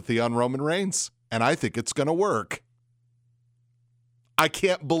get sympathy on Roman Reigns, and I think it's going to work. I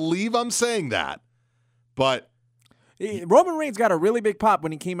can't believe I'm saying that, but Roman Reigns got a really big pop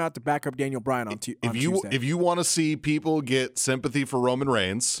when he came out to back up Daniel Bryan on Tuesday. If you want to see people get sympathy for Roman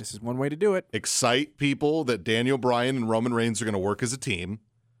Reigns, this is one way to do it. Excite people that Daniel Bryan and Roman Reigns are going to work as a team.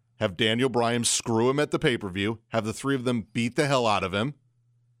 Have Daniel Bryan screw him at the pay-per-view. Have the 3 of them beat the hell out of him.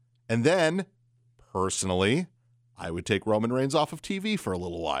 And then, personally, I would take Roman Reigns off of TV for a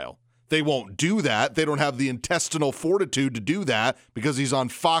little while. They won't do that. They don't have the intestinal fortitude to do that because he's on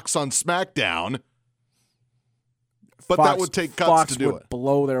Fox on SmackDown. But that would take guts Fox to do would it.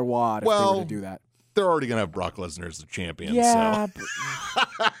 Blow their wad if they were to do that. They're already going to have Brock Lesnar as the champion. Yeah.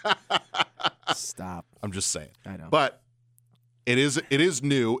 So. Stop. I'm just saying. I know. But it is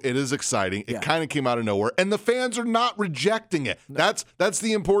new. It is exciting. It kind of came out of nowhere. And the fans are not rejecting it. No. That's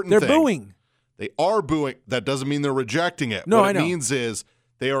the important thing. They're booing. They are booing. That doesn't mean they're rejecting it. No, what I it know. means is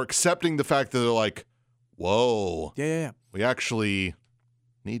they are accepting the fact that they're like, whoa. Yeah. We actually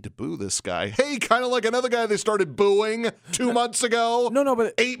need to boo this guy. Hey, kind of like another guy they started booing 2 months ago. No,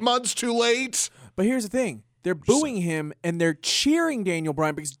 but 8 months too late. But here's the thing. They're booing him and they're cheering Daniel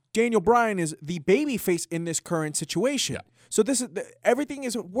Bryan because Daniel Bryan is the babyface in this current situation. Yeah. So everything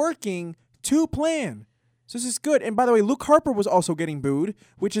is working to plan. So this is good. And by the way, Luke Harper was also getting booed,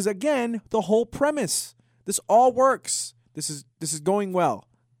 which is again the whole premise. This all works. This is going well.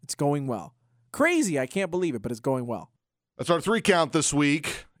 It's going well. Crazy. I can't believe it, but it's going well. That's our 3 count this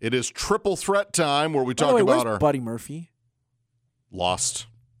week. It is triple threat time where we talk about our Buddy Murphy. Lost.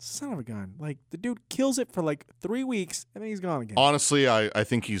 Son of a gun. Like, the dude kills it for like 3 weeks, and then he's gone again. Honestly, I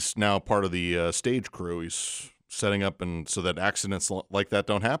think he's now part of the stage crew. He's setting up so that accidents like that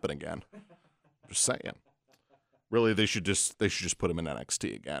don't happen again. Just saying. Really, they should just put him in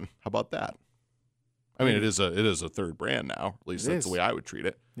NXT again. How about that? I mean, it is a third brand now. At least that's the way I would treat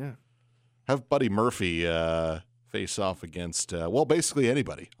it. Yeah. Have Buddy Murphy face off against basically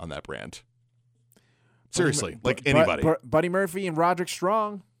anybody on that brand. Seriously, anybody. Buddy Murphy and Roderick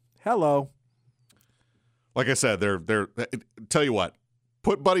Strong. Hello. Like I said, they're tell you what,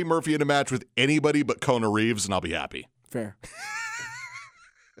 put Buddy Murphy in a match with anybody but Kona Reeves and I'll be happy. Fair.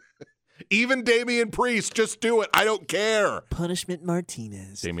 Even Damian Priest, just do it. I don't care. Punishment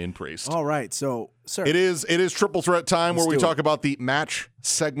Martinez. Damian Priest. All right, so sir, it is triple threat time where we talk about the match,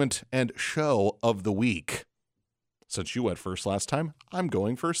 segment, and show of the week. Since you went first last time, I'm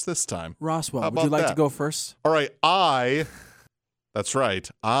going first this time. Roswell, would you like to go first? All right, that's right,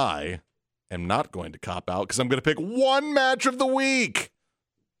 I am not going to cop out because I'm going to pick one match of the week.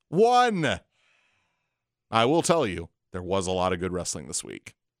 One. I will tell you, there was a lot of good wrestling this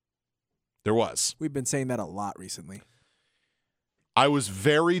week. There was. We've been saying that a lot recently. I was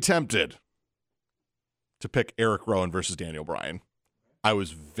very tempted to pick Erick Rowan versus Daniel Bryan. I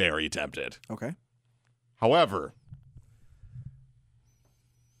was very tempted. Okay. However,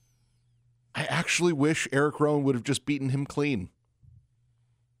 I actually wish Erick Rowan would have just beaten him clean.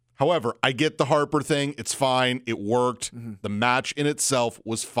 However, I get the Harper thing. It's fine. It worked. Mm-hmm. The match in itself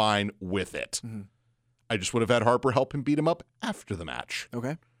was fine with it. Mm-hmm. I just would have had Harper help him beat him up after the match.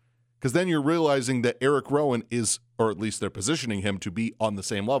 Okay. Because then you're realizing that Erick Rowan is, or at least they're positioning him to be on the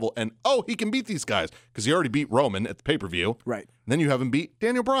same level. And, he can beat these guys because he already beat Roman at the pay-per-view. Right. And then you have him beat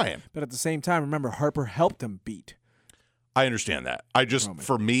Daniel Bryan. But at the same time, remember, Harper helped him beat. I understand that. Roman.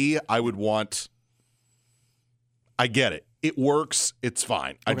 For me, I would want, I get it. It works. It's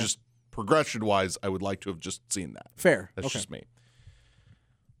fine. Okay. Progression-wise, I would like to have just seen that. Fair. That's okay. just me.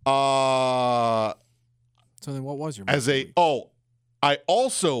 So then what was your match? I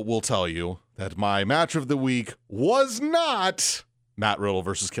also will tell you that my match of the week was not Matt Riddle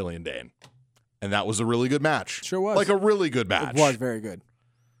versus Killian Dane. And that was a really good match. Sure was. Like a really good match. It was very good.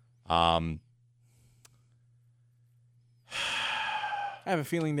 I have a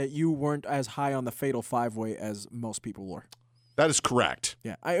feeling that you weren't as high on the Fatal 5-Way as most people were. That is correct.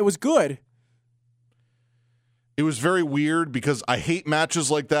 Yeah, it was good. It was very weird because I hate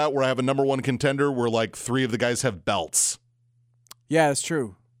matches like that where I have a number one contender where like 3 of the guys have belts. Yeah, that's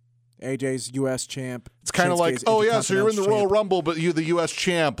true. AJ's U.S. champ. It's kind of like, so you're in the Royal Rumble, but you're the U.S.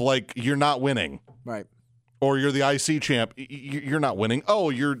 champ. Like, you're not winning. Right. Or you're the IC champ. You're not winning.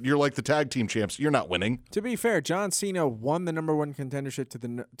 You're like the tag team champs. You're not winning. To be fair, John Cena won the number one contendership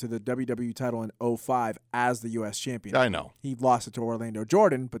to the WWE title in 2005 as the U.S. champion. I know. He lost it to Orlando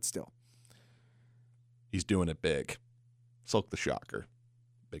Jordan, but still. He's doing it big. Silk the Shocker.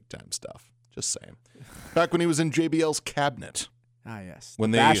 Big time stuff. Just saying. Back when he was in JBL's cabinet. Ah, yes.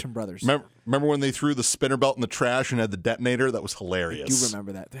 When the Basham brothers. Remember when they threw the spinner belt in the trash and had the detonator? That was hilarious. I do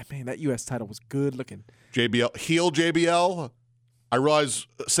remember that. Man, that U.S. title was good looking. Heel JBL. I realize,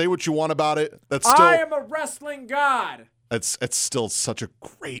 say what you want about it. That's still. I am a wrestling god. It's still such a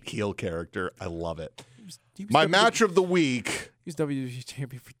great heel character. I love it. He was My match of the week. He was WWE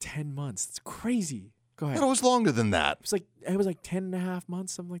champion for 10 months. It's crazy. Go ahead. It was longer than that. It was like 10 and a half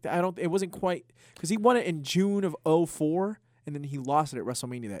months, something like that. It wasn't quite, because he won it in June of 2004. And then he lost it at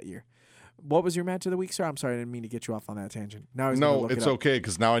WrestleMania that year. What was your match of the week, sir? I'm sorry, I didn't mean to get you off on that tangent. No, it's okay,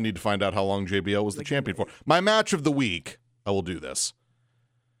 because now I need to find out how long JBL was the champion for. My match of the week, I will do this,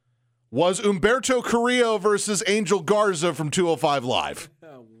 was Humberto Carrillo versus Angel Garza from 205 Live.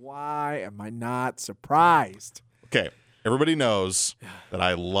 Why am I not surprised? Okay, everybody knows that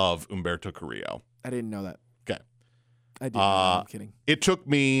I love Humberto Carrillo. I didn't know that. Okay. I didn't know that. I'm kidding. It took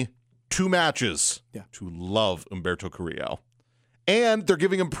me 2 matches to love Humberto Carrillo. And they're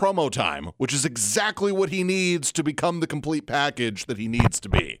giving him promo time, which is exactly what he needs to become the complete package that he needs to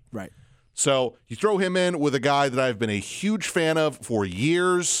be. Right. So you throw him in with a guy that I've been a huge fan of for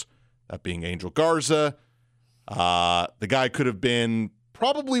years, that being Angel Garza. The guy could have been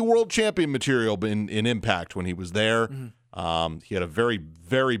probably world champion material in Impact when he was there. Mm-hmm. He had a very,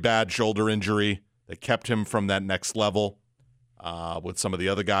 very bad shoulder injury that kept him from that next level with some of the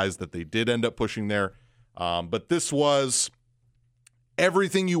other guys that they did end up pushing there. But this was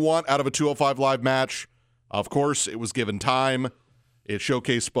everything you want out of a 205 Live match. Of course, it was given time. It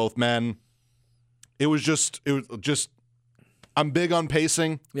showcased both men. It was just, I'm big on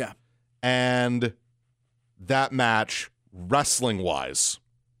pacing. Yeah. And that match, wrestling-wise,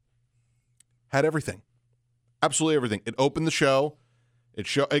 had everything. Absolutely everything. It opened the show.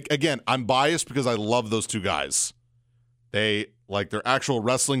 Again, I'm biased because I love those 2 guys. Their actual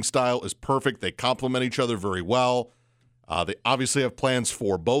wrestling style is perfect. They complement each other very well. They obviously have plans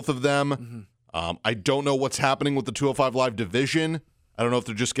for both of them. Mm-hmm. I don't know what's happening with the 205 Live division. I don't know if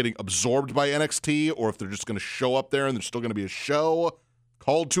they're just getting absorbed by NXT or if they're just going to show up there and there's still going to be a show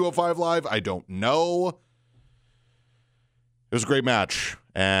called 205 Live. I don't know. It was a great match,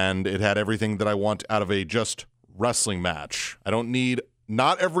 and it had everything that I want out of a just wrestling match.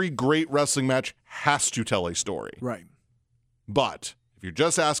 Not every great wrestling match has to tell a story. Right. But if you're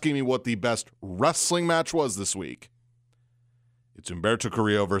just asking me what the best wrestling match was this week, it's Humberto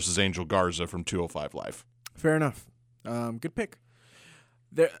Carrillo versus Angel Garza from 205 Live. Fair enough. Good pick.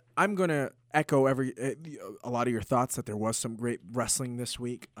 I'm going to echo a lot of your thoughts that there was some great wrestling this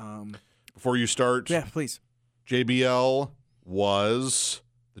week. Before you start, yeah, please. JBL was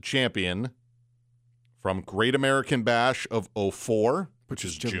the champion from Great American Bash of 04, which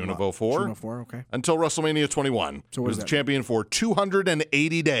is June of 04. June of 04, okay. Until WrestleMania 21. So he was the champion for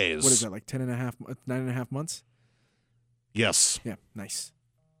 280 days. What is that, like 9.5 months? Yes. Yeah, nice.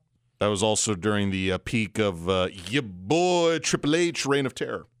 That was also during the peak of your boy Triple H reign of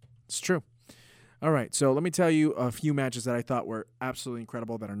terror. It's true. All right, so let me tell you a few matches that I thought were absolutely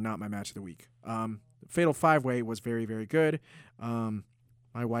incredible that are not my match of the week. Fatal 5-Way was very, very good.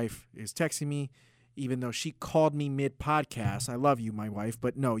 My wife is texting me, even though she called me mid-podcast. I love you, my wife,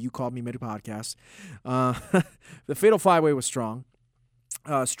 but no, you called me mid-podcast. The Fatal 5-Way was strong.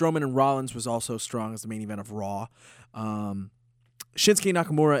 Strowman and Rollins was also strong as the main event of Raw. Shinsuke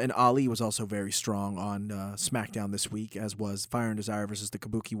Nakamura and Ali was also very strong on SmackDown this week, as was Fire and Desire versus the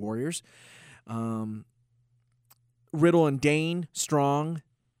Kabuki Warriors. Riddle and Dane, strong.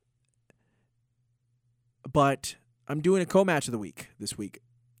 But I'm doing a co-match of the week this week.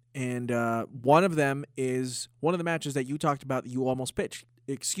 And one of them is one of the matches that you talked about that you almost picked,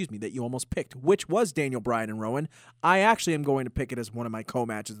 which was Daniel Bryan and Rowan. I actually am going to pick it as one of my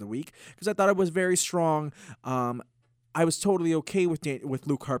co-matches of the week because I thought it was very strong. I was totally okay with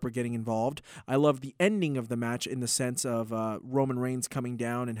Luke Harper getting involved. I love the ending of the match in the sense of Roman Reigns coming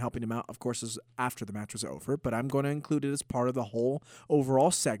down and helping him out. Of course, is after the match was over, but I'm going to include it as part of the whole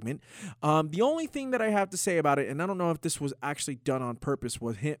overall segment. The only thing that I have to say about it, and I don't know if this was actually done on purpose,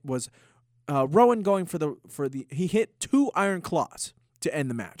 was Rowan going for the he hit 2 Iron Claws to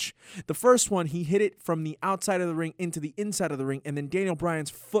end the match. The first one, he hit it from the outside of the ring into the inside of the ring, and then Daniel Bryan's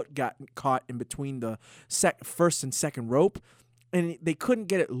foot got caught in between the first and second rope, and they couldn't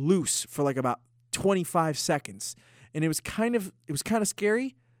get it loose for like about 25 seconds. And it was kind of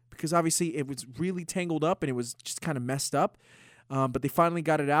scary because obviously it was really tangled up and it was just kind of messed up. But they finally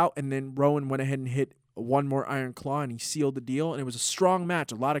got it out, and then Rowan went ahead and hit one more Iron Claw, and he sealed the deal. And it was a strong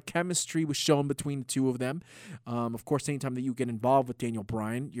match. A lot of chemistry was shown between the two of them. Of course, anytime that you get involved with Daniel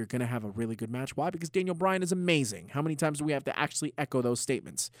Bryan, you're going to have a really good match. Why? Because Daniel Bryan is amazing. How many times do we have to actually echo those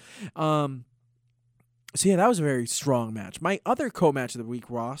statements? So, yeah, that was a very strong match. My other co-match of the week,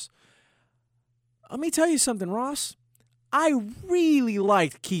 Ross, let me tell you something, Ross. I really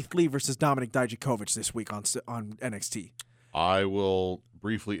liked Keith Lee versus Dominik Dijakovic this week on NXT. I will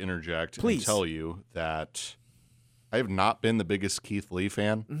briefly interject and tell you that I have not been the biggest Keith Lee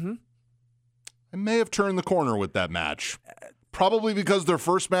fan. Mm-hmm. I may have turned the corner with that match. Probably because their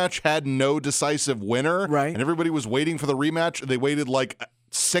first match had no decisive winner. Right. And everybody was waiting for the rematch. They waited like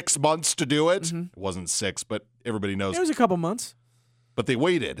 6 months to do it. Mm-hmm. It wasn't 6, but everybody knows. It was a couple months. But they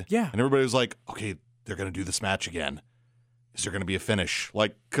waited. Yeah. And everybody was like, okay, they're going to do this match again. Is there going to be a finish?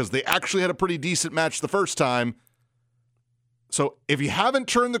 Like, because they actually had a pretty decent match the first time. So if you haven't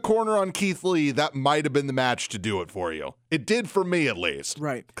turned the corner on Keith Lee, that might have been the match to do it for you. It did for me, at least.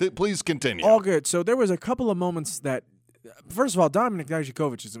 Right. Please continue. All good. So there was a couple of moments that, first of all, Dominik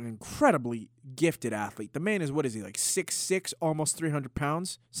Dijakovic is an incredibly gifted athlete. The man is, what is he, like 6'6", almost 300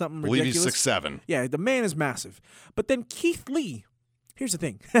 pounds? Something ridiculous. I believe he's 6'7". Yeah, the man is massive. But then Keith Lee, here's the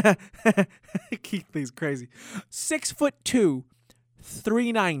thing. Keith Lee's crazy. 6'2",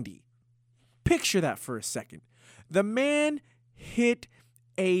 390. Picture that for a second. The man hit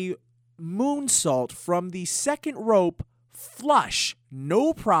a moonsault from the second rope flush.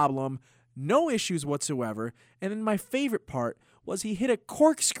 No problem. No issues whatsoever. And then my favorite part was he hit a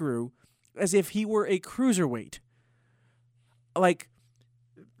corkscrew as if he were a cruiserweight. Like,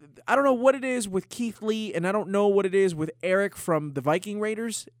 I don't know what it is with Keith Lee, and I don't know what it is with Eric from the Viking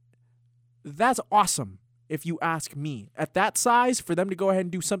Raiders. That's awesome, if you ask me. At that size, for them to go ahead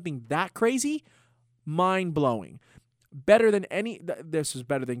and do something that crazy, mind-blowing. Better than any. This was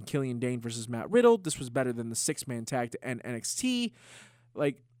better than Killian Dane versus Matt Riddle. This was better than the 6-man tag to end NXT.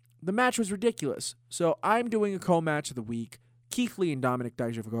 Like, the match was ridiculous. So I'm doing a co-match of the week. Keith Lee and Dominik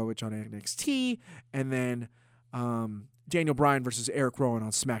Dijakovic on NXT, and then Daniel Bryan versus Erick Rowan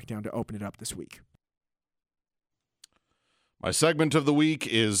on SmackDown to open it up this week. My segment of the week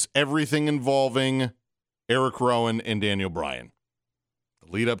is everything involving Erick Rowan and Daniel Bryan. The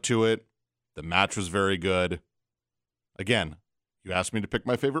lead up to it, the match was very good. Again, you asked me to pick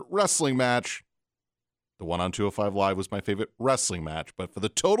my favorite wrestling match. The one on 205 Live was my favorite wrestling match. But for the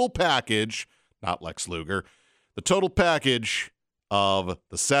total package, not Lex Luger, the total package of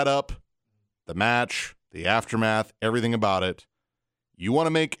the setup, the match, the aftermath, everything about it, you want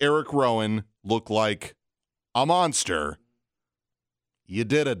to make Erick Rowan look like a monster. You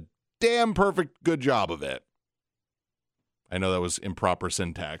did a damn perfect good job of it. I know that was improper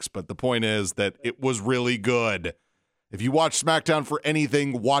syntax, but the point is that it was really good. If you watch SmackDown for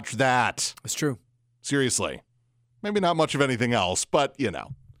anything, watch that. It's true. Seriously. Maybe not much of anything else, but, you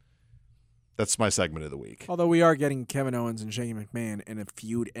know. That's my segment of the week. Although we are getting Kevin Owens and Shane McMahon in a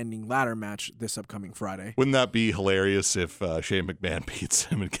feud-ending ladder match this upcoming Friday. Wouldn't that be hilarious if Shane McMahon beats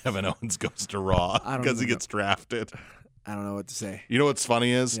him and Kevin Owens goes to Raw because he gets drafted? I don't know what to say. You know what's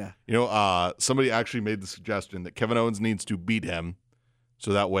funny is, Yeah. Somebody actually made the suggestion that Kevin Owens needs to beat him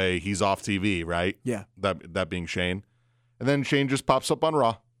so that way he's off TV, right? Yeah. That being Shane. And then Shane just pops up on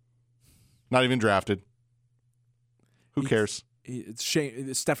Raw. Not even drafted. Who cares? It's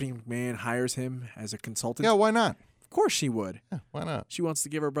Shane. Stephanie McMahon hires him as a consultant. Yeah, why not? Of course she would. Yeah, why not? She wants to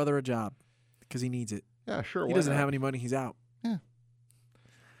give her brother a job because he needs it. Yeah, sure. He doesn't have any money. He's out. Yeah.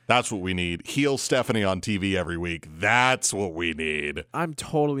 That's what we need. Heel Stephanie on TV every week. That's what we need. I'm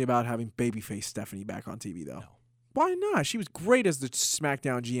totally about having babyface Stephanie back on TV, though. No. Why not? She was great as the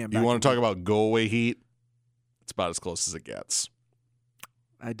SmackDown GM. You want to talk about go-away heat? It's about as close as it gets.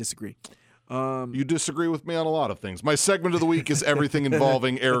 I disagree. You disagree with me on a lot of things. My segment of the week is everything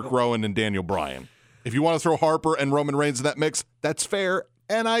involving Erick Rowan and Daniel Bryan. If you want to throw Harper and Roman Reigns in that mix, that's fair,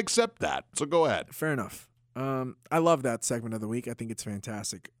 and I accept that. So go ahead. Fair enough. I love that segment of the week. I think it's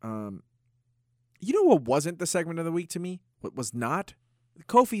fantastic. You know what wasn't the segment of the week to me? What was not?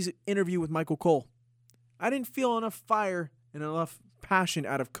 Kofi's interview with Michael Cole. I didn't feel enough fire and enough passion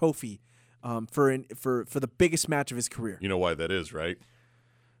out of Kofi for the biggest match of his career. You know why that is, right?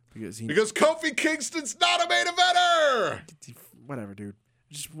 Because Kofi Kingston's not a main eventer! Whatever, dude.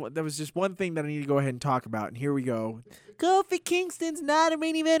 That was just one thing that I need to go ahead and talk about, and here we go. Kofi Kingston's not a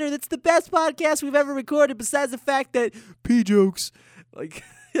main eventer. That's the best podcast we've ever recorded, besides the fact that P jokes, like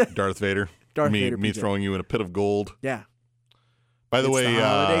Darth Vader. Me throwing you in a pit of gold. Yeah. By the way, the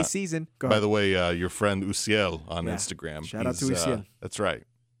holiday season. By the way, your friend Uciel on Instagram. Shout out to Uciel. That's right.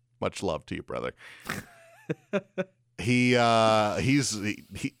 Much love to you, brother.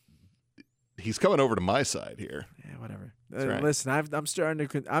 He's coming over to my side here. Yeah, whatever. Right. Listen, I'm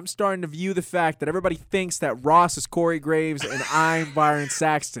starting to view the fact that everybody thinks that Ross is Corey Graves and I'm Byron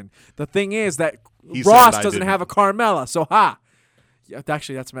Saxton. The thing is that Ross doesn't have a Carmella, so Yeah,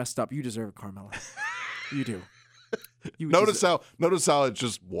 actually, that's messed up. You deserve a Carmella. You do. Notice how it's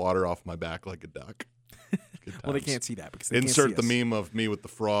just water off my back like a duck. Well, they can't see that because they insert can't see the meme of me with the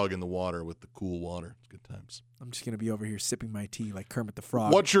frog in the water with the cool water. It's good times. I'm just gonna be over here sipping my tea like Kermit the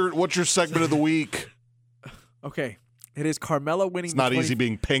Frog. What's your segment of the week? Okay, it is Carmella winning. It's not easy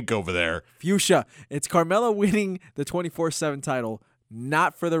being pink over there. Fuchsia. It's Carmella winning the 24/7 title,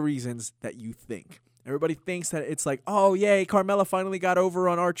 not for the reasons that you think. Everybody thinks that it's like, oh, yay, Carmella finally got over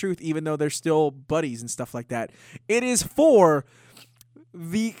on R-Truth, even though they're still buddies and stuff like that. It is for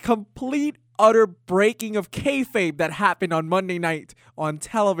the complete, utter breaking of kayfabe that happened on Monday night on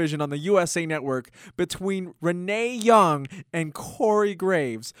television on the USA Network between Renee Young and Corey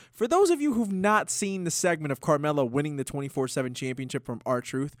Graves. For those of you who've not seen the segment of Carmella winning the 24/7 championship from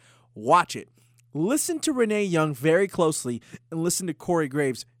R-Truth, watch it. Listen to Renee Young very closely and listen to Corey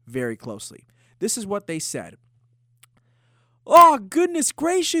Graves very closely. This is what they said. Oh, goodness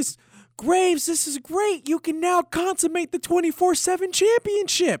gracious. Graves, this is great. You can now consummate the 24/7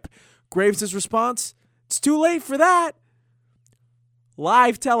 championship. Graves' response, it's too late for that.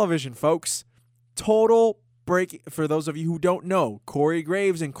 Live television, folks. Total break. For those of you who don't know, Corey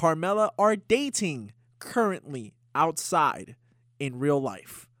Graves and Carmella are dating currently outside in real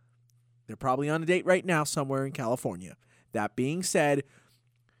life. They're probably on a date right now somewhere in California. That being said,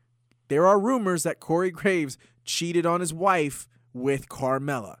 there are rumors that Corey Graves cheated on his wife with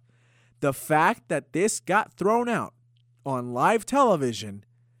Carmella. The fact that this got thrown out on live television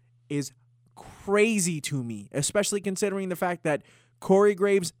is crazy to me, especially considering the fact that Corey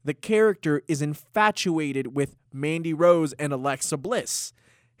Graves, the character, is infatuated with Mandy Rose and Alexa Bliss.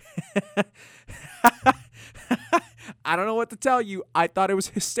 I don't know what to tell you. I thought it was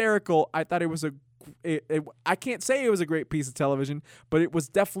hysterical. I thought it was I can't say it was a great piece of television, but it was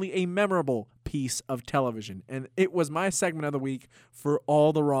definitely a memorable piece of television. And it was my segment of the week for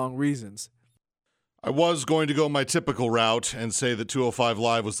all the wrong reasons. I was going to go my typical route and say that 205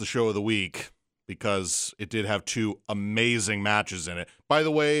 Live was the show of the week because it did have two amazing matches in it. By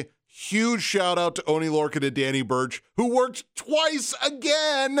the way, huge shout out to Oni Lorcan and Danny Burch, who worked twice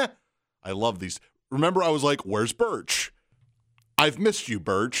again. I love these. Remember, I was like, where's Burch? I've missed you,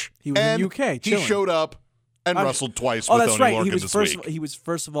 Burch. He was in UK. He showed up and wrestled twice with Oni Lorcan this week. He was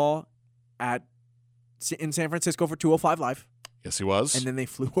first of all in San Francisco for 205 Live. Yes, he was. And then they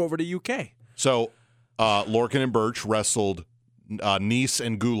flew over to UK. So Lorcan and Burch wrestled Nice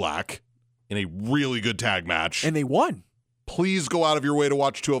and Gulak in a really good tag match. And they won. Please go out of your way to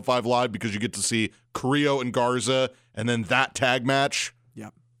watch 205 Live because you get to see Carrillo and Garza and then that tag match. Yeah.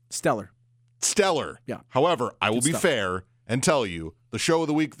 Stellar. Yeah. However, I will be fair and tell you the show of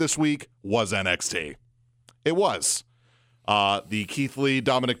the week this week was NXT. It was. The Keith Lee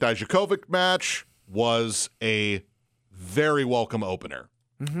Dominic Dijakovic match was a very welcome opener.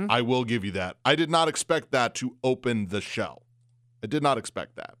 Mm-hmm. I will give you that. I did not expect that to open the show. I did not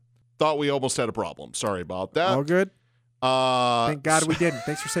expect that. Thought we almost had a problem. Sorry about that. All good. Thank God we didn't.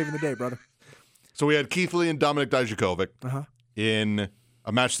 Thanks for saving the day, brother. So we had Keith Lee and Dominik Dijakovic in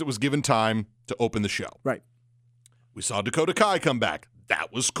a match that was given time to open the show. Right. We saw Dakota Kai come back.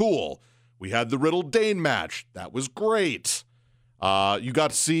 That was cool. We had the Riddle-Dane match. That was great. You got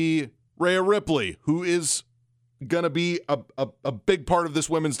to see Rhea Ripley, who is going to be a big part of this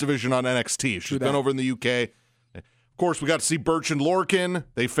women's division on NXT. She's been over in the UK. Of course, we got to see Birch and Lorcan.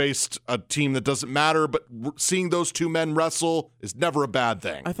 They faced a team that doesn't matter, but seeing those two men wrestle is never a bad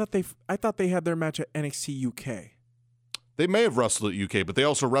thing. I thought they had their match at NXT UK. They may have wrestled at UK, but they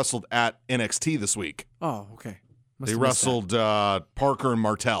also wrestled at NXT this week. Oh, okay. They wrestled Parker and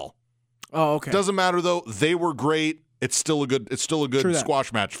Martel. Oh, okay. Doesn't matter though. They were great. It's still a good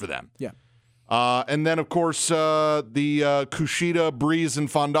squash match for them. Yeah. And then of course the Kushida, Breeze,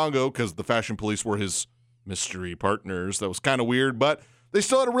 and Fandango, because the Fashion Police were his mystery partners. That was kind of weird, but they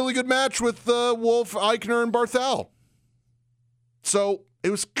still had a really good match with Wolf, Eichner, and Barthel. So it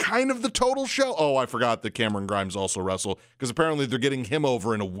was kind of the total show. Oh, I forgot that Cameron Grimes also wrestled, because apparently they're getting him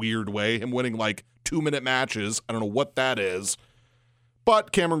over in a weird way, him winning like 2-minute matches. I don't know what that is.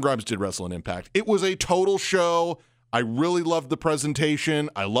 But Cameron Grimes did wrestle in Impact. It was a total show. I really loved the presentation.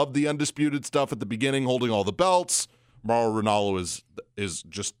 I loved the Undisputed stuff at the beginning, holding all the belts. Mauro Ranallo is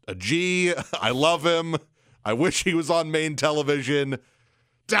just a G. I love him. I wish he was on main television.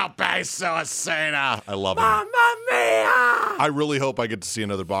 Del Peso Cena. I love him. Mamma mia! I really hope I get to see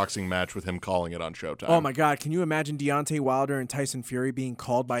another boxing match with him calling it on Showtime. Oh my God! Can you imagine Deontay Wilder and Tyson Fury being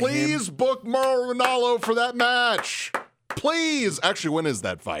called by him? Please book Mauro Ranallo for that match. Please. Actually, when is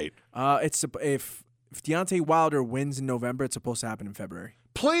that fight? If Deontay Wilder wins in November, it's supposed to happen in February.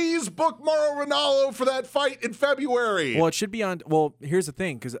 Please book Mauro Ranallo for that fight in February. Well, it should be on. Well, here's the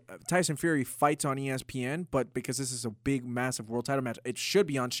thing, because Tyson Fury fights on ESPN, but because this is a big, massive world title match, it should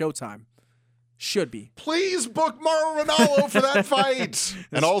be on Showtime. Should be. Please book Mauro Ranallo for that fight.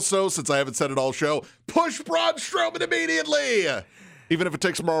 And also, since I haven't said it all show, push Braun Strowman immediately. Even if it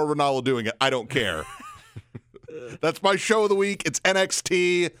takes Mauro Ranallo doing it, I don't care. That's my show of the week. It's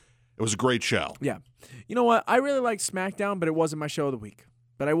NXT. It was a great show. Yeah. You know what? I really liked SmackDown, but it wasn't my show of the week.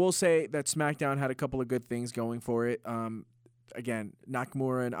 But I will say that SmackDown had a couple of good things going for it. Again,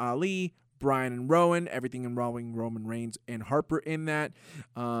 Nakamura and Ali, Bryan and Rowan, everything involving Roman Reigns and Harper in that.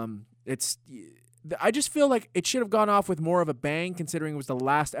 I just feel like it should have gone off with more of a bang, considering it was the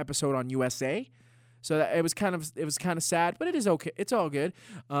last episode on USA. So that it was kind of sad, but it is okay. It's all good.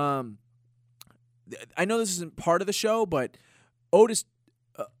 I know this isn't part of the show, but Otis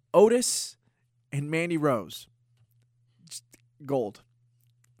and Mandy Rose, just gold.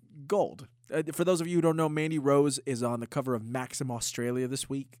 For those of you who don't know, Mandy Rose is on the cover of Maxim Australia this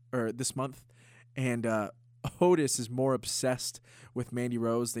month, and Otis is more obsessed with Mandy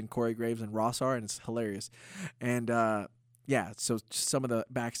Rose than Corey Graves and Ross are, and it's hilarious. And so some of the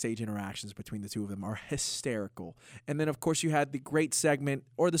backstage interactions between the two of them are hysterical. And then, of course, you had the great segment,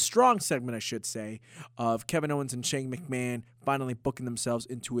 or the strong segment, I should say, of Kevin Owens and Shane McMahon finally booking themselves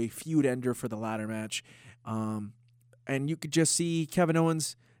into a feud ender for the ladder match. And you could just see Kevin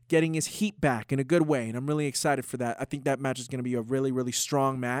Owens getting his heat back in a good way, and I'm really excited for that. I think that match is going to be a really, really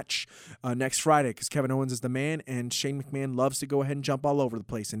strong match next Friday, because Kevin Owens is the man, and Shane McMahon loves to go ahead and jump all over the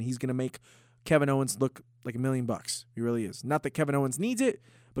place, and he's going to make Kevin Owens look like $1 million. He really is. Not that Kevin Owens needs it,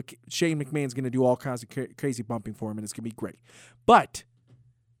 but Shane McMahon's going to do all kinds of crazy bumping for him, and it's going to be great. But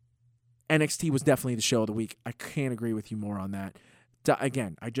NXT was definitely the show of the week. I can't agree with you more on that.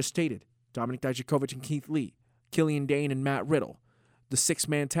 Again, I just stated Dominik Dijakovic and Keith Lee, Killian Dane and Matt Riddle, the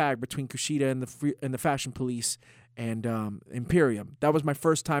 6-man tag between Kushida and the Fashion Police and Imperium. That was my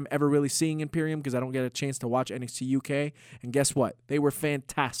first time ever really seeing Imperium, because I don't get a chance to watch NXT UK. And guess what? They were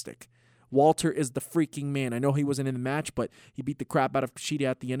fantastic. Walter is the freaking man. I know he wasn't in the match, but he beat the crap out of Kushida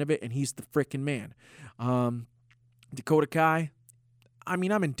at the end of it, and he's the freaking man. Dakota Kai, I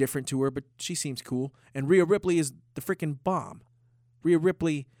mean, I'm indifferent to her, but she seems cool. And Rhea Ripley is the freaking bomb. Rhea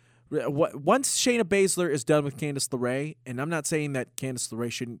Ripley... Once Shayna Baszler is done with Candice LeRae, and I'm not saying that Candice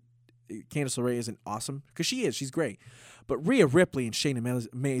LeRae isn't awesome, because she is. She's great. But Rhea Ripley and Shayna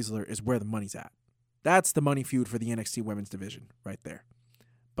Baszler is where the money's at. That's the money feud for the NXT women's division right there.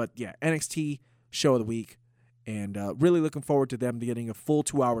 But yeah, NXT show of the week, and really looking forward to them getting a full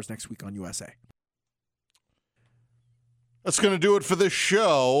 2 hours next week on USA. That's going to do it for this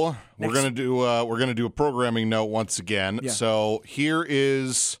show. We're going to do a programming note once again. Yeah. So here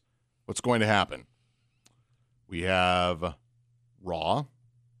is what's going to happen. We have Raw,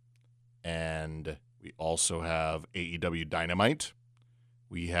 and we also have AEW Dynamite.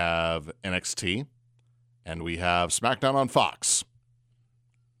 we have NXT, and we have SmackDown on Fox.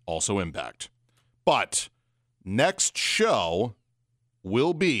 Also Impact. But next show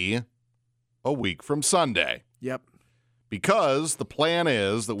will be a week from Sunday. Yep. Because the plan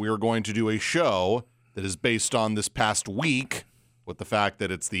is that we are going to do a show that is based on this past week, with the fact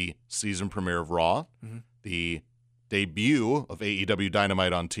that it's the season premiere of Raw, the debut of AEW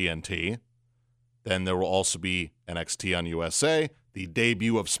Dynamite on TNT. Then there will also be NXT on USA, the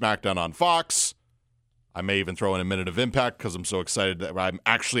debut of SmackDown on Fox. I may even throw in a minute of Impact because I'm so excited that I'm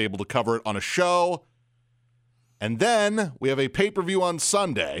actually able to cover it on a show. And then we have a pay-per-view on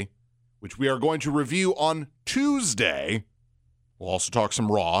Sunday, which we are going to review on Tuesday. We'll also talk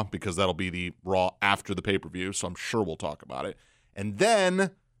some Raw because that'll be the Raw after the pay-per-view, so I'm sure we'll talk about it. And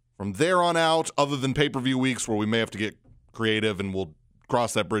then from there on out, other than pay-per-view weeks where we may have to get creative and we'll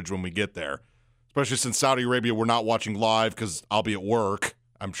cross that bridge when we get there, especially since Saudi Arabia we're not watching live because I'll be at work.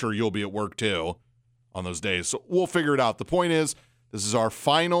 I'm sure you'll be at work too on those days. So we'll figure it out. The point is, this is our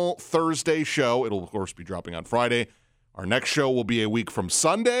final Thursday show. It'll, of course, be dropping on Friday. Our next show will be a week from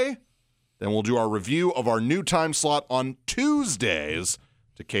Sunday. Then we'll do our review of our new time slot on Tuesdays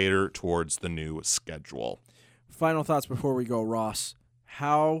to cater towards the new schedule. Final thoughts before we go, Ross.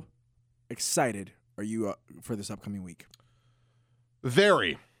 How excited are you for this upcoming week?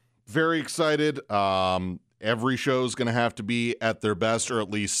 Very, very excited. Every show is going to have to be at their best, or at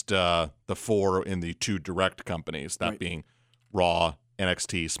least the four in the two direct companies, that being Raw,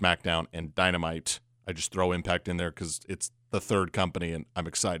 NXT, SmackDown, and Dynamite. I just throw Impact in there because it's the third company, and I'm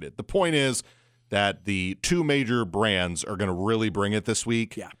excited. The point is that the two major brands are going to really bring it this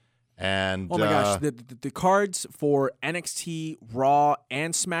week. Yeah. And oh my gosh, the cards for NXT, Raw,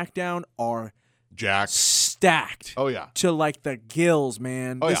 and SmackDown are jacked, stacked. Oh yeah, to like the gills,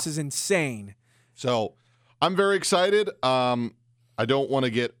 man. Oh, this is insane. So I'm very excited. I don't want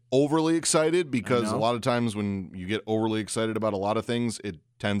to get overly excited because a lot of times when you get overly excited about a lot of things, it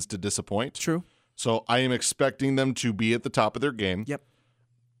tends to disappoint. True. So I am expecting them to be at the top of their game. Yep.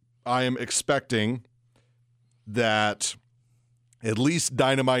 I am expecting that at least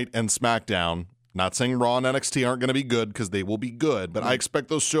Dynamite and SmackDown, not saying Raw and NXT aren't going to be good because they will be good, but I expect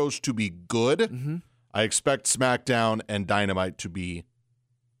those shows to be good. Mm-hmm. I expect SmackDown and Dynamite to be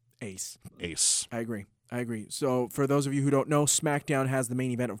ace. I agree. So for those of you who don't know, SmackDown has the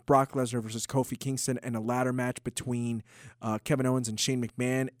main event of Brock Lesnar versus Kofi Kingston and a ladder match between Kevin Owens and Shane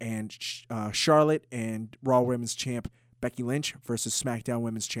McMahon and Charlotte, and Raw Women's Champ Becky Lynch versus SmackDown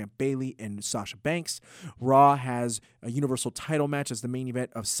Women's Champ Bayley and Sasha Banks. Raw has a Universal title match as the main event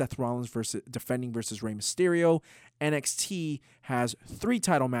of Seth Rollins defending versus Rey Mysterio. NXT has 3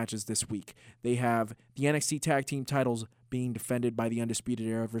 title matches this week. They have the NXT Tag Team titles being defended by the Undisputed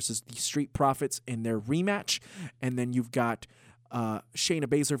Era versus the Street Profits in their rematch. And then you've got Shayna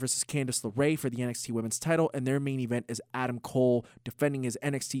Baszler versus Candice LeRae for the NXT Women's title, and their main event is Adam Cole defending his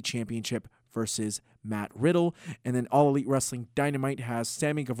NXT Championship versus Matt Riddle. And then All Elite Wrestling Dynamite has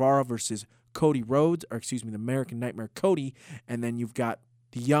Sammy Guevara versus Cody Rhodes, the American Nightmare Cody, and then you've got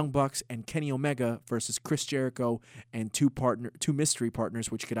the Young Bucks and Kenny Omega versus Chris Jericho and two mystery partners,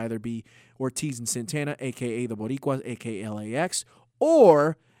 which could either be Ortiz and Santana, a.k.a. the Boricuas, a.k.a. LAX,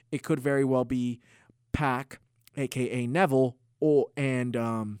 or it could very well be Pac, a.k.a. Neville,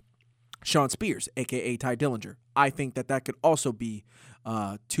 and Sean Spears, a.k.a. Ty Dillinger. I think that could also be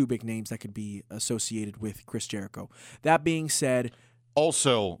 2 big names that could be associated with Chris Jericho. That being said...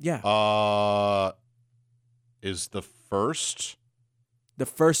 Also, is the first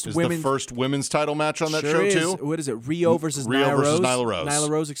women's title match on that show too? What is it? Rio versus Nyla Rose? Nyla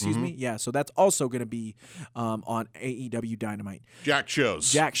Rose, excuse me. Yeah, so that's also going to be on AEW Dynamite. Jack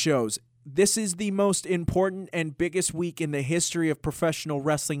shows. This is the most important and biggest week in the history of professional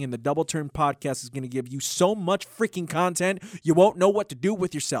wrestling, and the Double Turn podcast is going to give you so much freaking content, you won't know what to do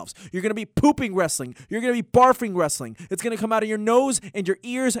with yourselves. You're going to be pooping wrestling. You're going to be barfing wrestling. It's going to come out of your nose and your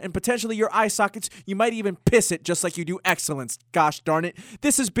ears and potentially your eye sockets. You might even piss it just like you do excellence. Gosh darn it.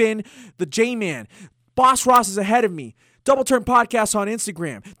 This has been the J-Man. Boss Ross is ahead of me. Double Turn Podcast on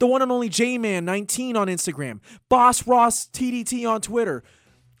Instagram. The one and only J-Man19 on Instagram. Boss Ross TDT on Twitter.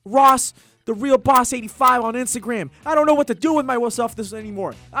 Ross, the real Boss 85 on Instagram. I don't know what to do with myself this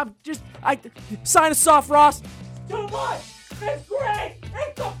anymore. Sign us off, Ross. Too much. It's great.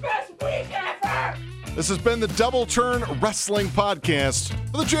 It's the best week ever. This has been the Double Turn Wrestling Podcast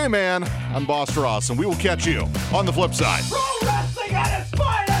for the J-Man. I'm Boss Ross, and we will catch you on the flip side.